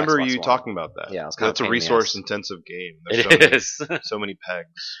 360. I remember you talking about that. Yeah, it's a resource-intensive game. There's it is. So many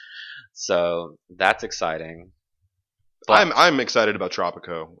pegs. So that's exciting. But I'm excited about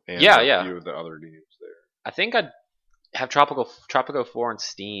Tropico and a few of the other games there. I think I have Tropico 4 on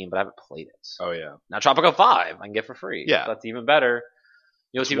Steam, but I haven't played it. Oh yeah. Now Tropico 5 I can get for free. Yeah, that's even better.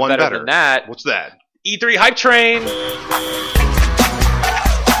 You know what's even better than that? What's that? E3 Hype Train.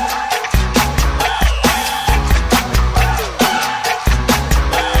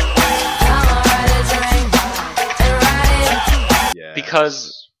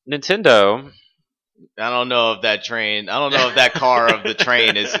 Because Nintendo I don't know if that train. I don't know if that car of the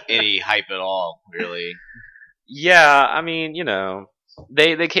train is any hype at all. Really. Yeah, I mean,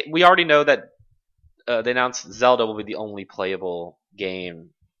 we already know that they announced Zelda will be the only playable game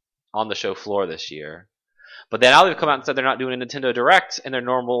on the show floor this year. But then now they've come out and said they're not doing a Nintendo Direct in their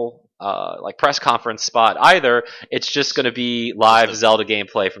normal like press conference spot either. It's just going to be live Zelda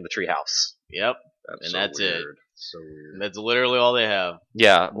gameplay from the Treehouse. Yep. That's That's weird. it. So weird. That's literally all they have.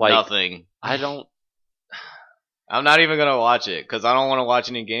 Yeah, like Nothing. I'm not even gonna watch it because I don't want to watch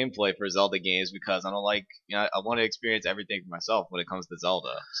any gameplay for Zelda games because I don't like. I want to experience everything for myself when it comes to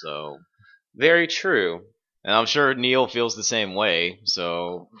Zelda. So, very true. and I'm sure Neil feels the same way.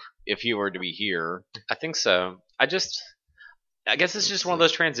 So, if he were to be here, I think so. I guess it's just one of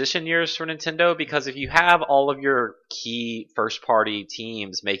those transition years for Nintendo because if you have all of your key first party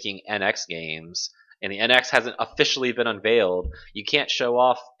teams making NX games and the NX hasn't officially been unveiled, you can't show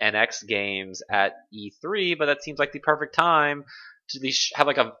off NX games at E3, but that seems like the perfect time to have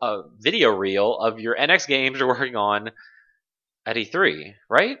like a video reel of your NX games you're working on at E3,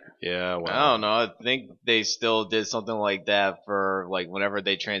 right? Yeah, well, I don't know. I think they still did something like that for like whenever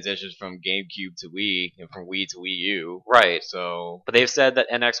they transitioned from GameCube to Wii and from Wii to Wii U. Right. So, But they've said that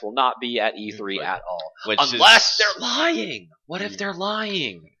NX will not be at E3 But- at all. which Unless is, they're lying. What if they're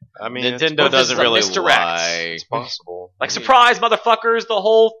lying? I mean, Nintendo what if doesn't it's a really misdirect? lie. it's possible. Like, surprise, motherfuckers! The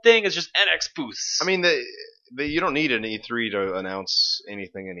whole thing is just NX boosts. I mean, you don't need an E3 to announce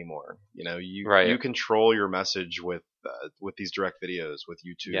anything anymore. You Right. you control your message with these direct videos, with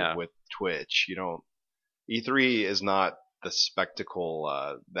YouTube, Yeah. with Twitch. You don't. E3 is not the spectacle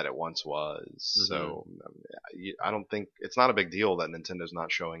that it once was. So I don't think it's not a big deal that Nintendo's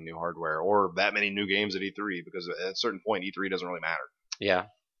not showing new hardware or that many new games at E3 because at a certain point E3 doesn't really matter. yeah.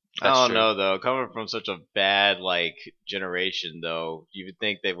 I That's don't true. know though. Coming from such a bad like generation though, you would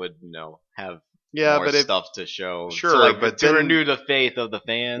think they would have Yeah, more but if stuff to show. Sure, to, like, but to then- renew the faith of the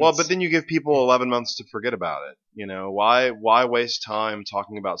fans. well, but then you give people 11 months to forget about it. Why waste time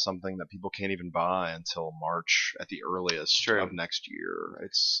talking about something that people can't even buy until March at the earliest True. of next year?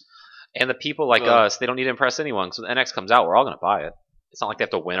 It's And the people like Well- us, they don't need to impress anyone. So when NX comes out, we're all going to buy it. It's not like they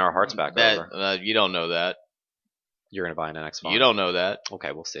have to win our hearts back that over. you don't know that. You're going to buy an NX phone. You don't know that.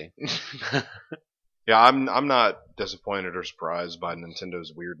 Okay, we'll see. yeah, I'm not disappointed or surprised by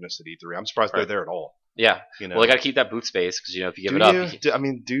Nintendo's weirdness at E3. I'm surprised Right. they're there at all. Yeah. You know, Well, they got to keep that booth space because, if you give do it up,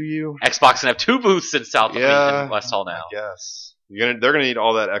 you? Do you? Xbox can have 2 booths in Yeah. in West Hall now. Yes. They're gonna need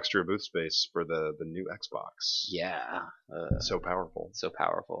all that extra booth space for the new Xbox. Yeah. So powerful. So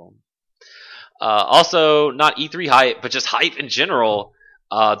powerful. Also, not E3 hype, but just hype in general.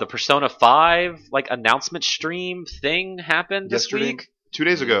 The Persona 5 announcement stream thing happened this Yesterday? week, 2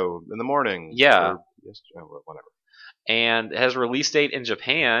 days ago in the morning. Yeah. Or whatever. and it has a release date in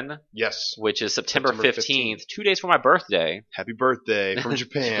Japan, Yes. which is September September 15th, 2 days for my birthday. Happy birthday from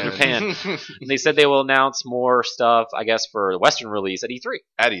Japan. Japan. And they said they will announce more stuff, I guess, for the Western release at E3.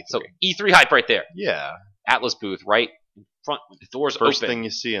 At E3. So E3 hype right there. yeah. Atlas booth right in front, with the doors First open. thing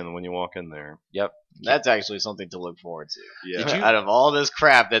you see when you walk in there. Yep. That's actually something to look forward to. Yeah. Out of all this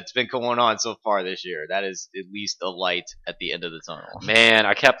crap that's been going on so far this year, that is at least a light at the end of the tunnel. Man,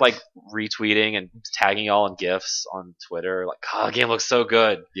 I kept retweeting and tagging y'all in gifs on Twitter. The game looks so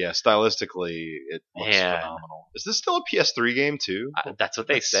good. Yeah, stylistically, it looks Man. phenomenal. Is this still a PS3 game too? That's what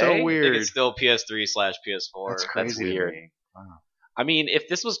they That's say. so I think weird. it's still PS3/PS4. That's crazy. to weird. me. Wow. I mean, if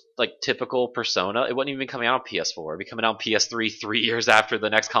this was typical Persona, it wouldn't even be coming out on PS4. It'd be coming out on PS3 3 years after the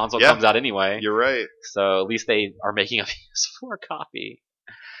next console Yeah. comes out anyway. You're right. So at least they are making a PS4 copy.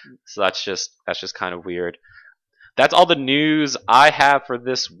 So that's just kind of weird. That's all the news I have for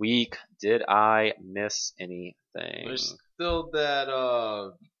this week. Did I miss anything? There's still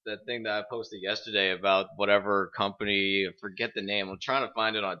that thing that I posted yesterday about whatever company, I forget the name. I'm trying to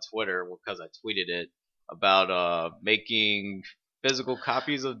find it on Twitter because I tweeted it about making physical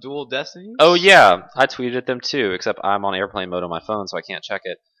copies of Dual Destiny. Oh yeah, I tweeted at them too. Except I'm on airplane mode on my phone, so I can't check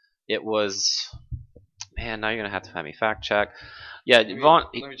it. It was, man. Now you're gonna have to have me fact check. Yeah, Let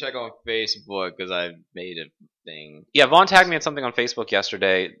me check on Facebook because I made a thing. Yeah, Vaughn tagged me at something on Facebook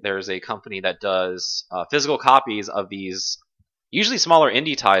yesterday. There's a company that does physical copies of these, usually smaller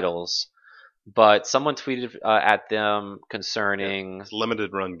indie titles, but someone tweeted at them concerning It's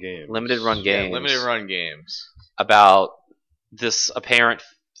limited run games. limited run games, Yeah, limited run games. about this apparent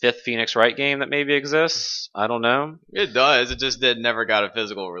fifth Phoenix Wright game that maybe exists. I don't know. It does. It just never got a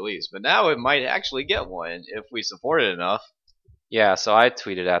physical release, but now it might actually get one if we support it enough. Yeah, so I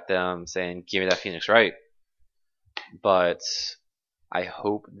tweeted at them saying, "Give me that Phoenix Wright." But I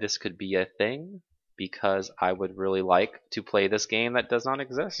hope this could be a thing because I would really like to play this game that does not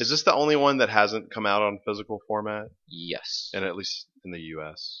exist. Is this the only one that hasn't come out on physical format, Yes. and at least in the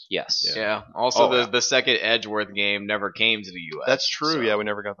U.S.? Yes. Yeah. Yeah. Also, Oh, the second Edgeworth game never came to the U.S. That's true. so- Yeah, we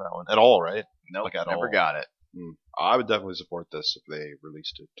never got that one at all, right? Nope, Like, at never all. got it. I would definitely support this if they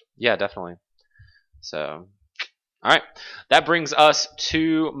released it. Yeah, definitely. So, all right. That brings us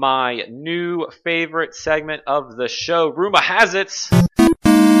to my new favorite segment of the show. Rumor has it.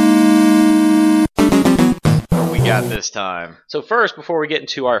 What we got this time? So first, before we get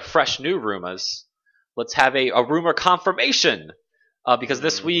into our fresh new rumors, let's have a rumor confirmation. Because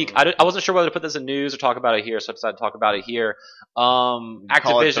this week, I wasn't sure whether to put this in news or talk about it here, so I decided to talk about it here. Call it the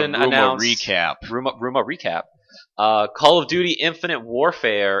Activision Rumor announced recap. Rumor recap. Call of Duty Infinite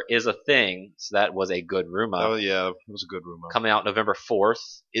Warfare is a thing, so that was a good rumor. Oh yeah, it was a good rumor. Coming out November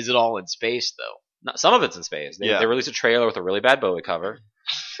 4th. Is it all in space though? Some of it's in space. Yeah. They released a trailer with a really bad Bowie cover,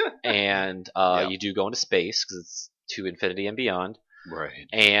 and Yeah. you do go into space because it's to infinity and beyond. Right.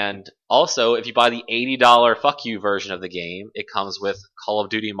 And also, if you buy the $80 fuck you version of the game, it comes with Call of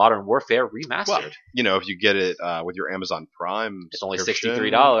Duty Modern Warfare Remastered. Well, you know, if you get it with your Amazon Prime, It's only subscription,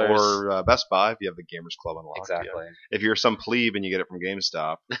 $63. or Best Buy if you have the Gamers Club unlocked. Exactly. Yeah. If you're some plebe and you get it from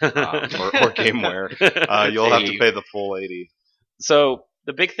GameStop or GameWare, you'll have to pay the full $80. So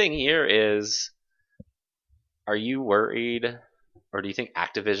the big thing here is, are you worried, or do you think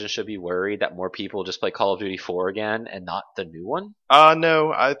Activision should be worried that more people just play Call of Duty 4 again and not the new one?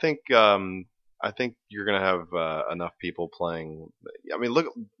 No, I think you're gonna have enough people playing. I mean, look,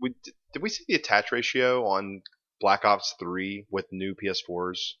 did we see the attach ratio on Black Ops 3 with new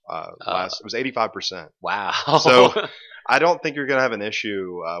PS4s? It was 85%. Wow. So I don't think you're gonna have an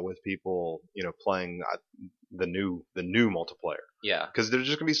issue with people, you know, playing the new multiplayer, yeah. because there's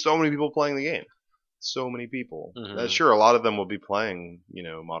just gonna be so many people playing the game. So many people. Mhm. Sure, a lot of them will be playing, you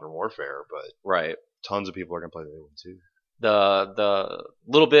know, Modern Warfare, but Right. tons of people are gonna play the new one too. The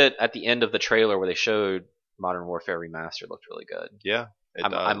little bit at the end of the trailer where they showed Modern Warfare Remastered looked really good. Yeah,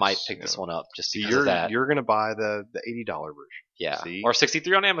 I might pick this one up just because of that. You're gonna buy the $80 version. Yeah. See? Or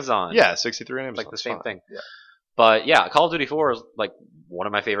 63 on Amazon. Yeah, 63 on Amazon. Like the same thing. Yeah. But yeah, Call of Duty 4 is like one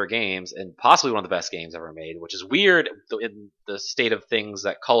of my favorite games and possibly one of the best games ever made, which is weird in the state of things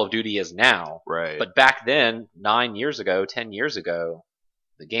that Call of Duty is now. Right. But back then, 10 years ago,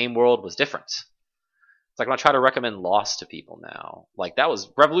 the game world was different. It's like when I try to recommend Lost to people now. Like, that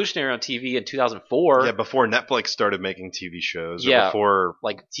was revolutionary on TV in 2004. yeah, before Netflix started making TV shows. Yeah. Or before.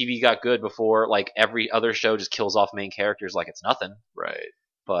 Like, TV got good before, like, every other show just kills off main characters like it's nothing. Right.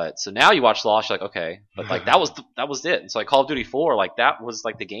 But so now you watch Lost, you're like, okay, but like that was it. And so like Call of Duty 4, like that was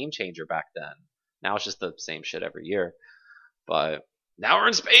like the game changer back then. Now it's just the same shit every year. But now we're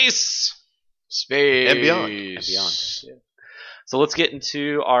in space Space And beyond. and beyond. Yeah. So let's get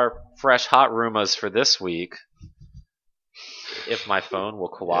into our fresh hot rumors for this week. If my phone will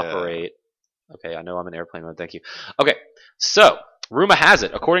cooperate. Okay, I know I'm in airplane mode. Thank you. Okay, so rumor has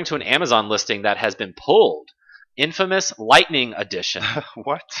it, according to an Amazon listing that has been pulled, Infamous Lightning Edition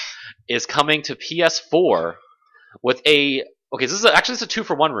What? is coming to PS4 with a. Okay, this is actually it's a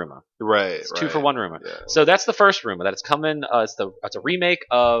 2-for-1 rumor. Right. It's 2-for-1 rumor. Yeah. So that's the first rumor that it's coming. It's a remake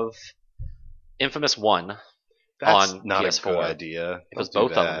of Infamous 1. That's on not PS4. a good idea. It was Don't do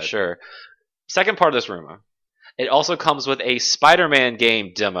both of them, that. sure. Second part of this rumor, it also comes with a Spider-Man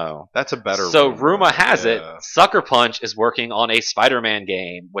game demo. That's a better. So rumor has it, Yeah. Sucker Punch is working on a Spider-Man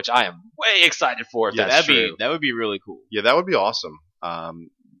game, which I am way excited for. If Yeah, that's true. that would be really cool. Yeah, that would be awesome.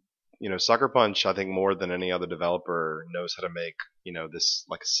 You know, Sucker Punch, I think more than any other developer knows how to make, you know, this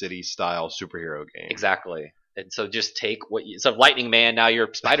like city-style superhero game. Exactly. And so just take instead of Lightning Man, now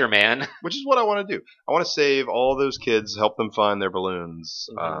you're Spider-Man. Which is what I want to do. I want to save all those kids, help them find their balloons,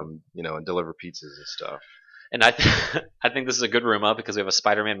 Mhm. you know, and deliver pizzas and stuff. And I think this is a good rumor because we have a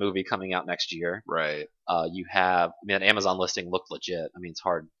Spider-Man movie coming out next year. Right. You have, Amazon listing looked legit. I mean, it's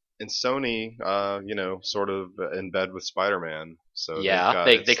hard. And Sony, you know, sort of in bed with Spider-Man. So Yeah,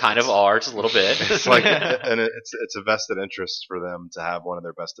 they've got- they kind of are, just a little bit. It's like, and it's a vested interest for them to have one of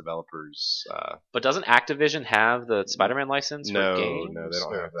their best developers. But doesn't Activision have the Spider-Man license for No, games? no, they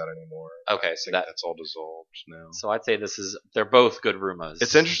don't have that anymore. Okay, I so think that's all dissolved now. So I'd say they're both good rumors.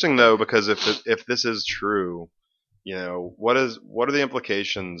 It's interesting though, because if this is true, you know, what are the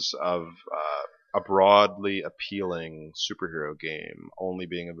implications of a broadly appealing superhero game only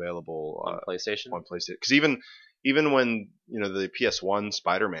being available on PlayStation. on PlayStation? Because even when, you know, the PS1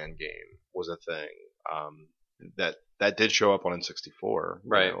 Spider-Man game was a thing, that did show up on N64,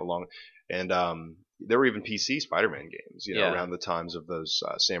 Right. You know, there were even PC Spider-Man games, you know, Yeah. around the times of those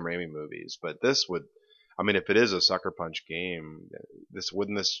Sam Raimi movies. But this would, I mean, if it is a Sucker Punch game,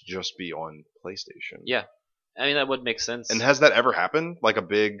 wouldn't this just be on PlayStation? Yeah. I mean, that would make sense. And has that ever happened? Like a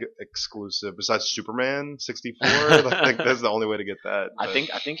big exclusive besides Superman 64? I think that's the only way to get that. I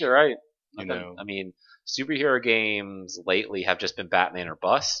think you're right. You know, I mean, superhero games lately have just been Batman or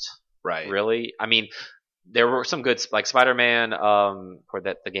bust. right? Really. I mean, there were some good, like Spider-Man, for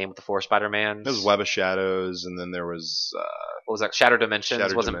the game with the 4 Spider-Mans. There was Web of Shadows, and then there was What was that? Shattered Dimensions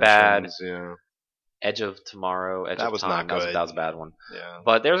Shattered wasn't Dimensions, Yeah, bad. Edge of Tomorrow, Edge That of was Time. not good. That was a bad one. yeah.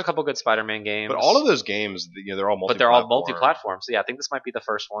 But there's a couple good Spider-Man games. But all of those games, they're all multi. But they're all multi-platform. So yeah, I think this might be the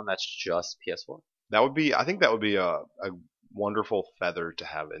first one that's just PS4. That would be. I think that would be a wonderful feather to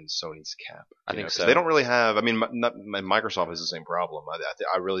have in Sony's cap. I think 'cause so. They don't really have. I mean, Microsoft has the same problem.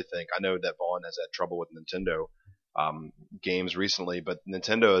 I really think. I know that Vaughn has had trouble with Nintendo games recently, but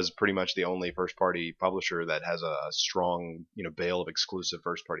Nintendo is pretty much the only first-party publisher that has a strong, bale of exclusive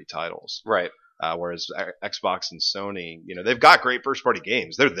first-party titles. Right. Whereas Xbox and Sony, they've got great first-party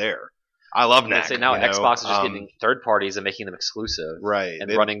games. They're there. I love And they NAC. say now Xbox is just getting third parties and making them exclusive. right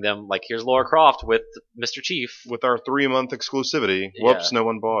And running them like, here's Lara Croft with Mr. Chief. with our 3-month exclusivity. Yeah. Whoops, no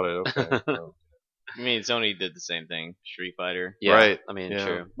one bought it. Okay. Oh. I mean, Sony did the same thing. Street Fighter. Yeah, Right. I mean, Yeah.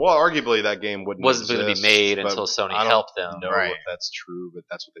 true. Well, arguably that game wouldn't Wasn't going to be exist, made but until Sony I don't helped them. know Right. if that's true, but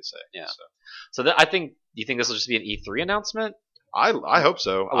that's what they say. Yeah. So. So I think, do you think this will just be an E3 announcement? I hope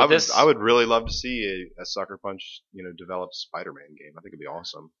so. Well, I would really love to see a Sucker Punch, developed Spider-Man game. I think it'd be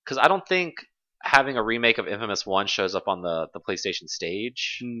awesome. Because I don't think having a remake of Infamous 1 shows up on the PlayStation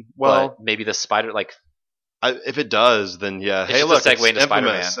stage. Well, But maybe the Spider, like, if it does, then yeah. It's Hey, just a look, segue it's into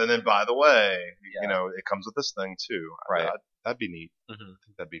Infamous, Spider-Man. and then by the way, Yeah. it comes with this thing too. Right. That'd be neat. Mhm. I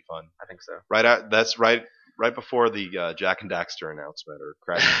think that'd be fun. I think so. That's right before the Jack and Daxter announcement or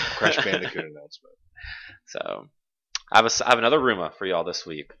Crash Bandicoot announcement. So I have another rumor for y'all this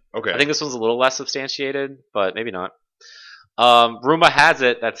week. Okay. I think this one's a little less substantiated, but maybe not. Rumor has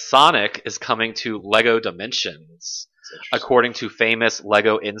it that Sonic is coming to Lego Dimensions, according to famous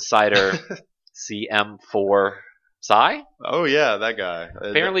Lego insider CM4 Psy. Oh yeah, that guy.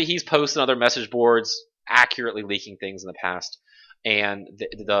 Apparently, he's posted on other message boards accurately leaking things in the past, and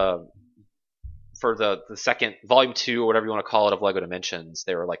for the second volume 2 or whatever you want to call it of Lego Dimensions,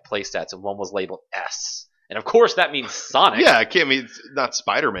 there were like playsets, and one was labeled S, and of course that means Sonic. Yeah, it can't mean it's not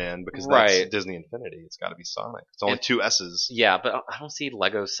Spider-Man because that's Right. Disney Infinity. It's got to be Sonic. It's only And- 2 S's. Yeah, but I don't see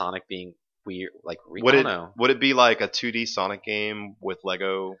Lego Sonic being weird. Like, I Would don't it know. would it be like a 2D Sonic game with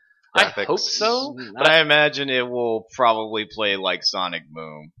Lego I graphics? hope so. But I imagine it will probably play like Sonic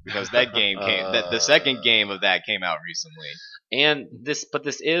Boom because that game the second game of that came out recently. And this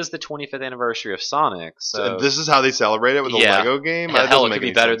is the 25th anniversary of Sonic, so This is how they celebrate it with Yeah. a Lego game. hell, That doesn't it make could be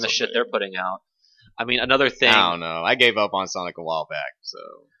any better than sense the to shit me. they're putting out. I mean, another thing. I don't know. I gave up on Sonic a while back, so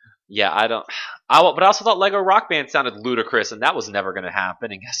Yeah, but I also thought Lego Rock Band sounded ludicrous, and that was never going to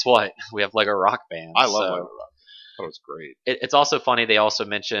happen. And guess what? We have Lego Rock Band. I love so Lego Rock. That was great. It's also funny. They also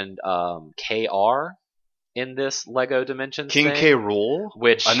mentioned KR in this Lego Dimensions King thing, K. Rool,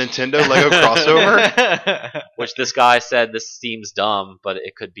 which a Nintendo Lego crossover. which this guy said this seems dumb, but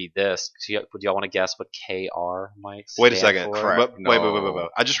it could be this. Would y'all want to guess what KR might Wait a stand second. for? Wait. No.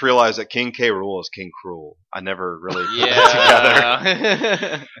 I just realized that King K. Rool is King Cruel. I never really put that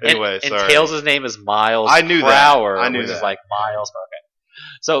together. yeah. Anyway, and sorry. Tails' name is Miles. I knew that. Prower, I knew which is that. like Miles. Okay.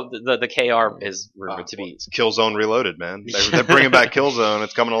 So the KR is rumored to be It's Killzone Reloaded, man. They're bringing back Killzone.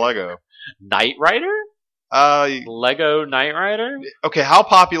 It's coming to Lego. Knight Rider. Okay, Lego Knight Rider. how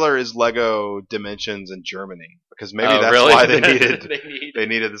popular is Lego Dimensions in Germany? Because maybe Oh, that's really? why they needed they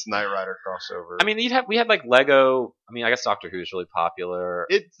need. this Knight Rider crossover. I mean, we had like Lego. I mean, I guess Doctor Who is really popular.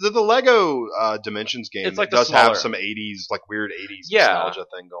 It's the Lego Dimensions game. It's like the does have smaller- some '80s, like weird '80s Yeah. nostalgia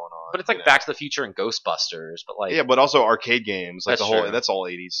thing going on. But it's like Back to the Future and Ghostbusters. But like, yeah, but also arcade games, like That's the whole. true. That's all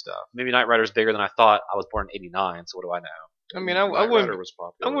 '80s stuff. maybe Knight Rider's bigger than I thought. I was born in '89, so what do I know? I mean, I Knight wouldn't. Rider was I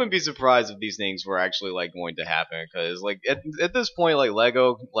popular. wouldn't be surprised if these things were actually like going to happen because like at this point like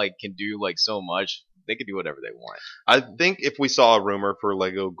Lego like can do like so much. They could do whatever they want. I think if we saw a rumor for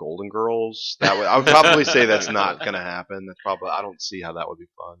Lego Golden Girls, I would probably say that's not going to happen. That's probably I don't see how that would be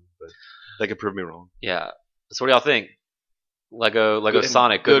fun, but they could prove me wrong. Yeah. So what do y'all think? Lego Good-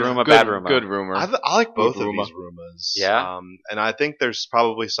 Sonic, good rumor, bad rumor. Good rumor. I like both of rumor. these rumors. Yeah? and I think there's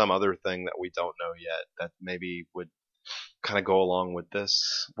probably some other thing that we don't know yet that maybe would kind of go along with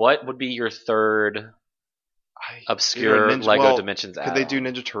this. What would be your third obscure Ninja- Lego well, Dimensions Could they add-on? do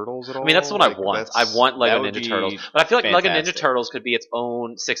Ninja Turtles at all? I mean, that's the one Like, I want. that's- I want Lego that would Ninja be Turtles, but I feel like Lego Ninja fantastic. Turtles could be its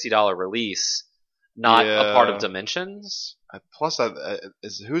own $60 release, not a part of Yeah. Dimensions. Plus,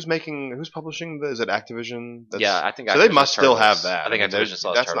 who's publishing the? Is it Activision? Yeah, I think so. They Activision must still have Turtles. that. I think Activision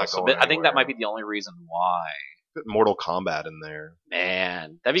still has that's not Turtles. going I think that might anywhere. be the only reason why. Put Mortal Kombat in there.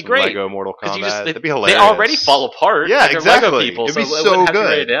 Man, that'd be Some great. Lego Mortal 'Cause Kombat. you just- That'd be They hilarious. already fall apart. Yeah, Like, they're exactly. Lego people, It'd be so it so wouldn't have to good.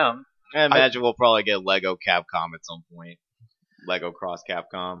 create them. I imagine we'll probably get Lego Capcom at some point. Lego Cross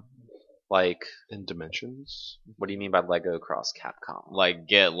Capcom. Like, In Dimensions. what do you mean by Lego Cross Capcom? Like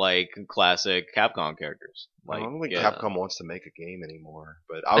get like classic Capcom characters. I Like don't think get, Capcom wants to make a game anymore,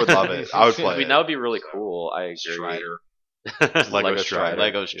 but I would love it. I would play I mean, it. that would be really cool. I agree. Strider. Lego Strider.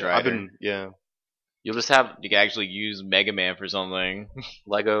 Lego Yeah, Strider. You'll just have You can actually use Mega Man for something.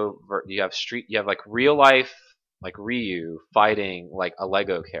 Lego. You have like real life, like Ryu fighting like a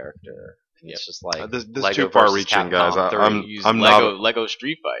Lego character. And it's just like This is Lego too far versus reaching, Capcom guys. 3. Use I'm Lego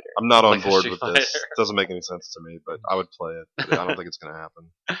Street Fighter. I'm not on Like a board Street with this. Fighter. It doesn't make any sense to me, but I would play it. But I don't think it's going to happen.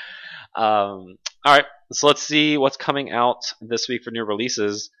 All right, so let's see what's coming out this week for new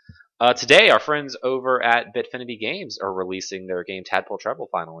releases. Today, our friends over at Bitfinity Games are releasing their game Tadpole Trouble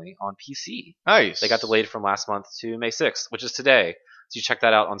finally on PC. Nice. They got delayed from last month to May 6th, which is today. So you check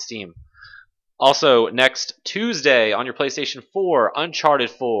that out on Steam. Also, next Tuesday on your PlayStation 4,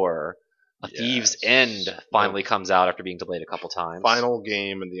 Uncharted 4, A Thief's End finally comes out after being delayed a couple times. Final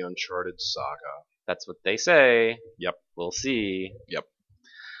game in the Uncharted saga. That's what they say. Yep. We'll see. Yep.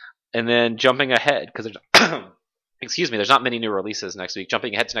 And then jumping ahead, because there's not many new releases next week.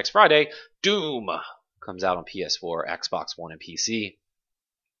 Jumping ahead to next Friday, Doom comes out on PS4, Xbox One, and PC.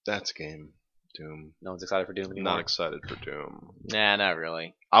 That's a game. Doom. No one's excited for Doom anymore. Not excited for Doom. Nah, not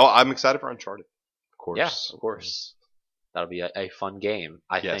really. I'm excited for Uncharted. Of course. Yeah, of course. That'll be a fun game,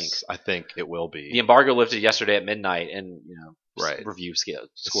 I think. Yes, I think it will be. The embargo lifted yesterday at midnight, and Right. review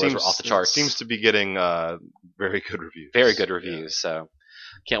scores were off the It charts. seems to be getting very good reviews. Very good reviews. So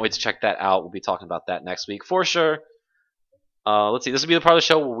can't wait to check that out. We'll be talking about that next week for sure. Let's see. This will be the part of the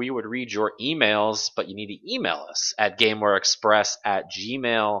show where we would read your emails, but you need to email us at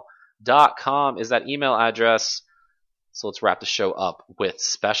GamewareExpress@gmail.com is that email address. So let's wrap the show up with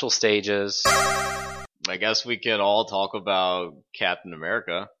special stages, I guess we can all talk about Captain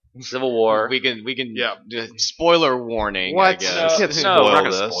America. Civil War. We can Yeah. spoiler warning. What? I guess. You can't No, spoil we're not gonna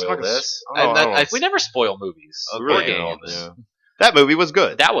this. spoil We're not gonna- this. I don't know. We never spoil movies Okay. or Really games. don't, yeah. That movie was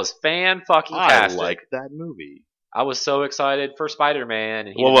good. That was fan-fucking-tastic. I liked that movie. I was so excited for Spider-Man,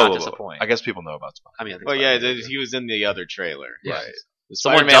 and he Whoa, did whoa, not whoa, whoa. disappoint. I guess people know about Spider. I mean, I think Well, yeah, Spider-Man is he was in the other trailer. Yeah. Right.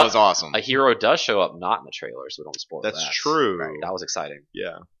 Someone Spider-Man does- was awesome. a hero does show up not in the trailer, so we don't spoil That's that. true. Right, that was exciting.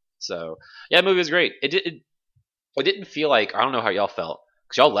 Yeah. So yeah, the movie was great. It didn't feel like, I don't know how y'all felt,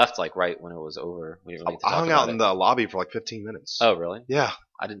 because y'all left like right when it was over. We didn't really get to I talk hung about out in it. the lobby for like 15 minutes. Oh really? Yeah.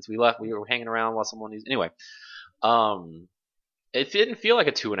 I didn't. We left. We were hanging around while someone. Anyway, it didn't feel like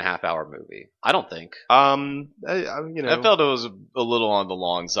a 2.5 hour movie. I don't think. I felt it was a little on the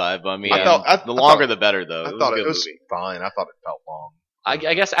long side, but I mean, the I longer thought- the better, though. I thought a it good was movie. fine. I thought it felt long. I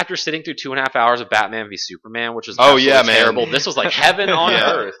guess after sitting through 2.5 hours of Batman v Superman, which was Oh, yeah, absolutely man. terrible, this was like heaven on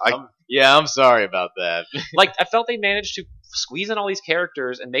Yeah, earth. Yeah, I'm sorry about that. Like I felt they managed to squeeze in all these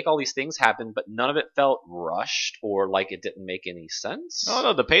characters and make all these things happen, but none of it felt rushed or like it didn't make any sense.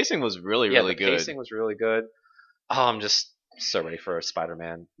 No, the pacing was really yeah, really the good. pacing was really good. Oh, I'm just so ready for a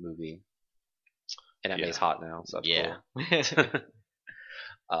Spider-Man movie, and Yeah. May's hot now, so that's Yeah. cool.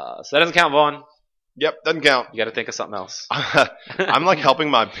 So that doesn't count, Vaughn. Yep, doesn't count. You got to think of something else. I'm like helping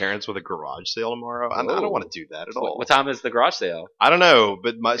my parents with a garage sale tomorrow. I Oh. don't want to do that at all. What time is the garage sale? I don't know,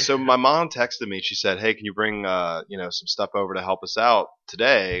 but my mom texted me. She said, "Hey, can you bring some stuff over to help us out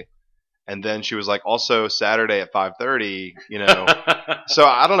today?" And then she was like, "Also Saturday at 5:30." So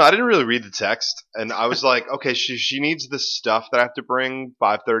I don't know. I didn't really read the text, and I was like, "Okay, she needs the stuff that I have to bring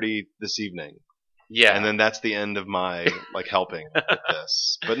 5:30 this evening." Yeah, And then that's the end of my like helping with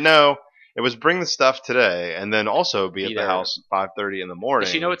this. But no, it was bring the stuff today, and then also be at Be the there. house at 5:30 in the morning.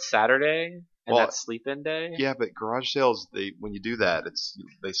 does she know it's Saturday and Well, that's sleep-in day? Yeah, but garage sales, when you do that,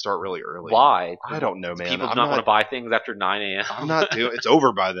 they start really early. Why? I don't know, man. People do I'm not want to buy things after 9 a.m. I'm not doing. It's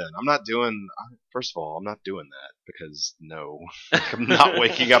over by then. I'm not doing. First of all, I'm not doing that because no, I'm not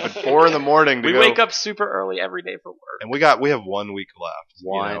waking up at 4 in the morning to We go. wake up super early every day for work. and we have 1 week left.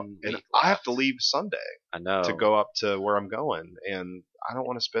 One and week I have to leave Sunday I know. to go up to where I'm going, and I don't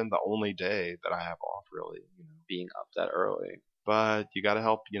want to spend the only day that I have off really. being up that early. But you got to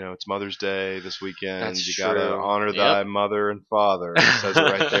help. It's Mother's Day this weekend. That's you got to true. honor Yep. thy mother and father. It says it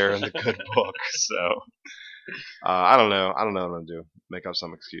right there in the good book. So I don't know. I don't know what I'm gonna do. Make up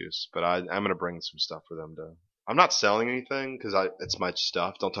some excuse. But I'm gonna bring some stuff for them to. I'm not selling anything because it's my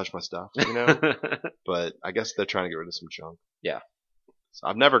stuff. Don't touch my stuff. But I guess they're trying to get rid of some junk. Yeah. So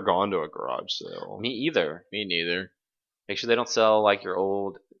I've never gone to a garage sale. Me either. Me neither. Make sure they don't sell like your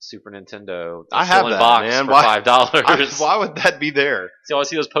old Super Nintendo. I still have in that, box man. for Why- $5. Why would that be there? See, I always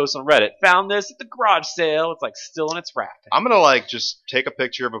see those posts on Reddit. Found this at the garage sale. It's like still in its rack. I'm gonna like just take a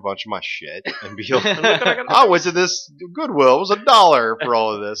picture of a bunch of my shit and be like, Look what I got. I went to this Goodwill. It was $1 for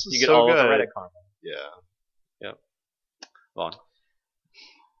all of this. You It's get so all good. of the Reddit karma. Yeah. Vaughn.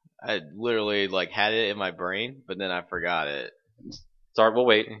 I literally like had it in my brain, but then I forgot it. Sorry, we'll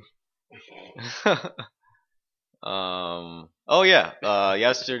wait. Oh yeah.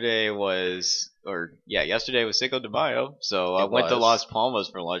 Yesterday was Cinco de Mayo. So I It went to was. Las Palmas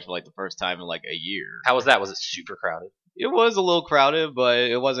for lunch for like the first time in like a year. How was that? Was it super crowded? It was a little crowded, but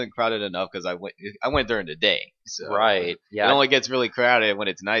it wasn't crowded enough because I went during the day. So Right. It Yeah. only gets really crowded when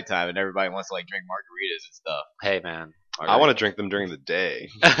it's nighttime and everybody wants to like drink margaritas and stuff. Hey, man. I want to drink them during the day.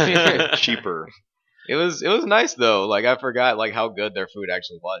 Cheaper. It was nice though. Like I forgot like how good their food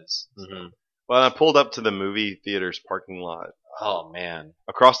actually was. Mhm. Well, I pulled up to the movie theater's parking lot. Oh, man.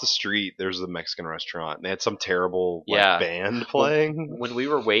 Across the street, there's a Mexican restaurant, and they had some terrible Yeah. band playing. When we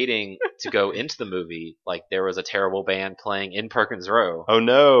were waiting to go into the movie, like there was a terrible band playing in Perkins Row. Oh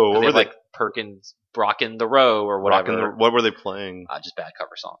no! What They were had, they? like Perkins Rockin' the Row or whatever. What were they playing? Just bad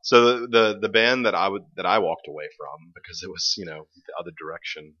cover songs. So the band that I walked away from because it was the other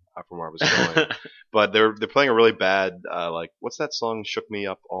direction from where I was going. But they're playing a really bad like what's that song? Shook Me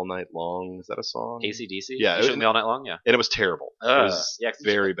Up All Night Long. Is that a song? AC/DC? Yeah, You Shook Me All Night Long? Yeah. And it was terrible. It was yeah, 'cause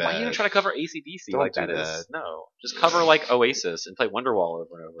very Why are you bad. gonna try to cover AC/DC Don't like do that? that. Is no. Just cover like Oasis and play Wonderwall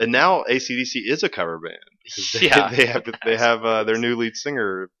over and over. And now AC/DC is a cover band. Because they, Yeah. they have their new lead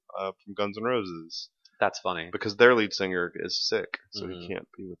singer from Guns N' Roses That's funny. because their lead singer is sick, so Mhm. he can't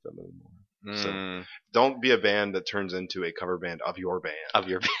be with them anymore. So Mm. don't be a band that turns into a cover band of your band. Of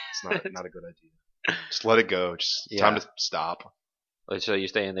your It's not a good idea. Just let it go. Just time to stop. So you're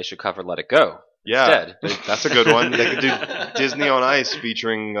saying they should cover Let It Go Yeah, instead. that's a good one. They could do Disney on Ice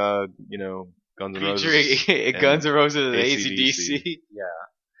featuring Guns N' Roses. Featuring and Guns N' Roses and AC/DC. AC/DC.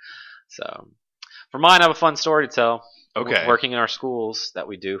 So for mine, I have a fun story to tell. Okay. Working in our schools that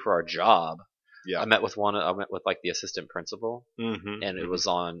we do for our job. Yeah. I met with like the assistant principal, Mm-hmm. and it was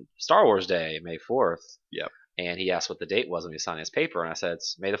on Star Wars Day, May 4th. Yep. And he asked what the date was when he signed his paper, and I said,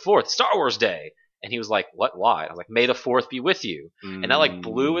 it's May the 4th, Star Wars Day. And he was like, what, why? I was like, May the 4th be with you. And that like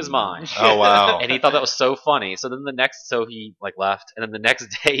blew his mind. Oh wow. And he thought that was so funny. So he like left, and then the next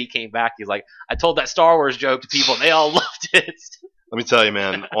day he came back. He's like, I told that Star Wars joke to people, and they all loved it. Let me tell you,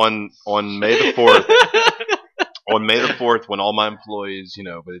 man. On May the 4th, on May the 4th, when all my employees,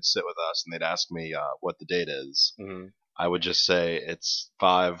 would sit with us and they'd ask me what the date is, I would just say it's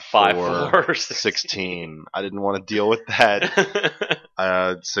 5/4/16. I didn't want to deal with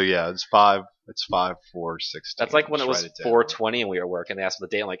that. So yeah, it's 5/4/16. That's like when it was Just write down. 4/20 and we were working. They asked for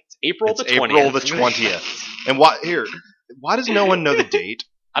the date. I'm like, it's April It's the 20th. April the 20th. And why does no one know the date?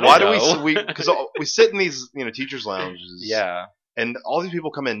 I don't Why know. do we? Because we sit in these teachers' lounges. Yeah. And all these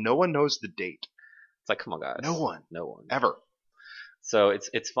people come in. No one knows the date. It's like, come on, guys. No one No one. ever. So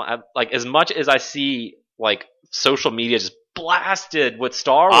it's fun. Like as much as I see like social media just blasted with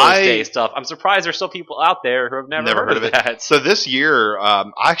Star Wars Day stuff, I'm surprised there's still people out there who have never heard of it. that. So this year, I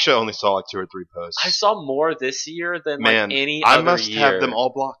actually only saw like 2 or 3 posts. I saw more this year than Man, like any I other must year. have them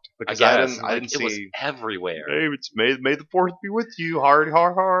all blocked because I guess. didn't Like, it was see. everywhere. Hey, it's May the 4th be with you. Har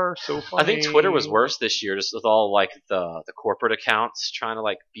har har. So funny. I think Twitter was worse this year, just with all like the corporate accounts trying to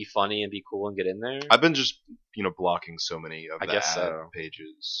like be funny and be cool and get in there. I've been just blocking so many of I the guess ad so.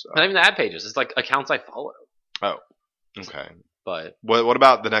 pages. Not even the ad pages. It's like accounts I follow. Okay. But What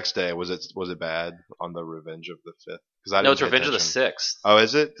about the next day? Was it bad on the Revenge of the 5th? Because I no, didn't it's pay Revenge of the attention. 6th. Oh,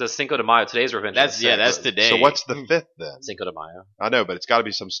 is it? The Cinco de Mayo. Today's Revenge That's of the 6th. that's today. So what's the 5th then? Cinco de Mayo. I know, but it's got to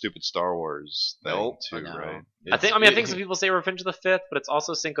be some stupid Star Wars thing Nope. too, No. right? I think some people say Revenge of the 5th, but it's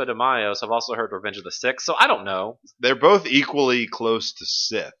also Cinco de Mayo, so I've also heard Revenge of the 6th, so I don't know. They're both equally close to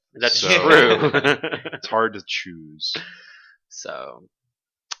Sith. That's So- true. It's hard to choose. So,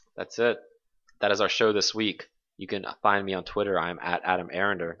 that's it. That is our show this week. You can find me on Twitter. I'm at Adam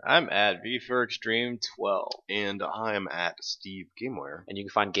Arender. I'm at V for Extreme 12. And I am at Steve Gameware. And you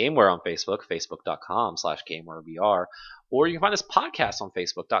can find Gameware on Facebook, facebook.com/GamewareVR. Or you can find this podcast on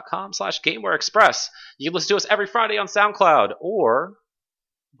facebook.com/GamewareExpress. You can listen to us every Friday on SoundCloud or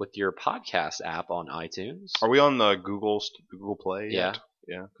with your podcast app on iTunes. Are we on the Google Play Yeah. yet?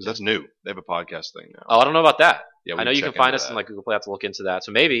 Yeah, because that's new. They have a podcast thing now. Oh, I don't know about that. Yeah, I know you can check find into us in that. like Google Play. I have to look into that.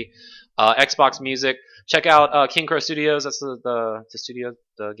 So maybe Xbox Music. Check out King Crow Studios. That's the studio,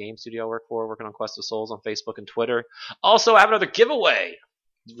 the game studio I work for. Working on Quest of Souls on Facebook and Twitter. Also, I have another giveaway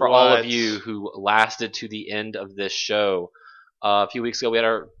for all of What? you who lasted to the end of this show. A few weeks ago, we had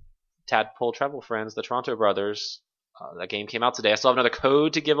our Tadpole Travel friends, the Toronto brothers, That game came out today. I still have another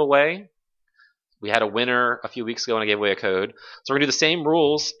code to give away. We had a winner a few weeks ago and I gave away a code. So we're going to do the same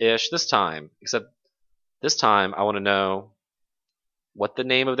rules-ish this time, except this time I want to know what the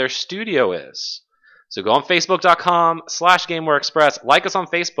name of their studio is. So go on facebook.com/GameWareExpress, like us on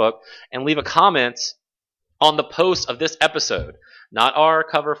Facebook, and leave a comment on the post of this episode. Not our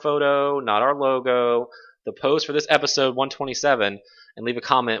cover photo, not our logo, the post for this episode 127, and leave a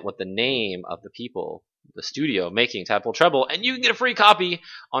comment with the name of the people, the studio making Tadpole Treble, and you can get a free copy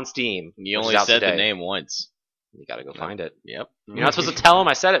on Steam. You only said the name once. You gotta go find it. Yep. You're not supposed to tell them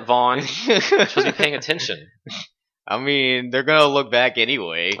I said it, Vaughn. You're supposed to be paying attention. I mean, they're gonna look back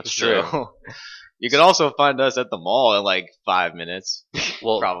anyway. That's true. So. You can also find us at the mall in like 5 minutes.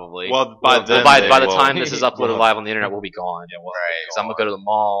 Well, probably. Well, by then the they will- time this is uploaded live on the internet, we'll be gone. Yeah, well, Because I'm gonna go to the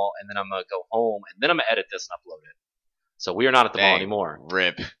mall, and then I'm gonna go home, and then I'm gonna edit this and upload it. So we are not at the mall Dang. anymore.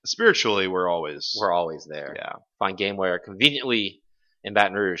 Rip. spiritually, we're always there. yeah. Find GameWare conveniently in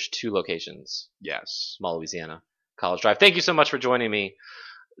Baton Rouge, 2 locations, Yes. Small, Louisiana, College Drive. Thank you so much for joining me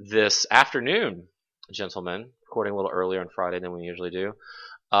this afternoon, gentlemen. Recording a little earlier on Friday than we usually do.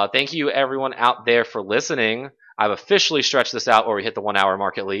 Thank you, everyone out there, for listening. I've officially stretched this out, or we hit the 1 hour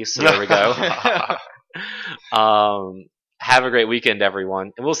mark at least. So there we go. Have a great weekend,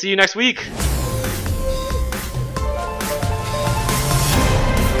 everyone, and we'll see you next week.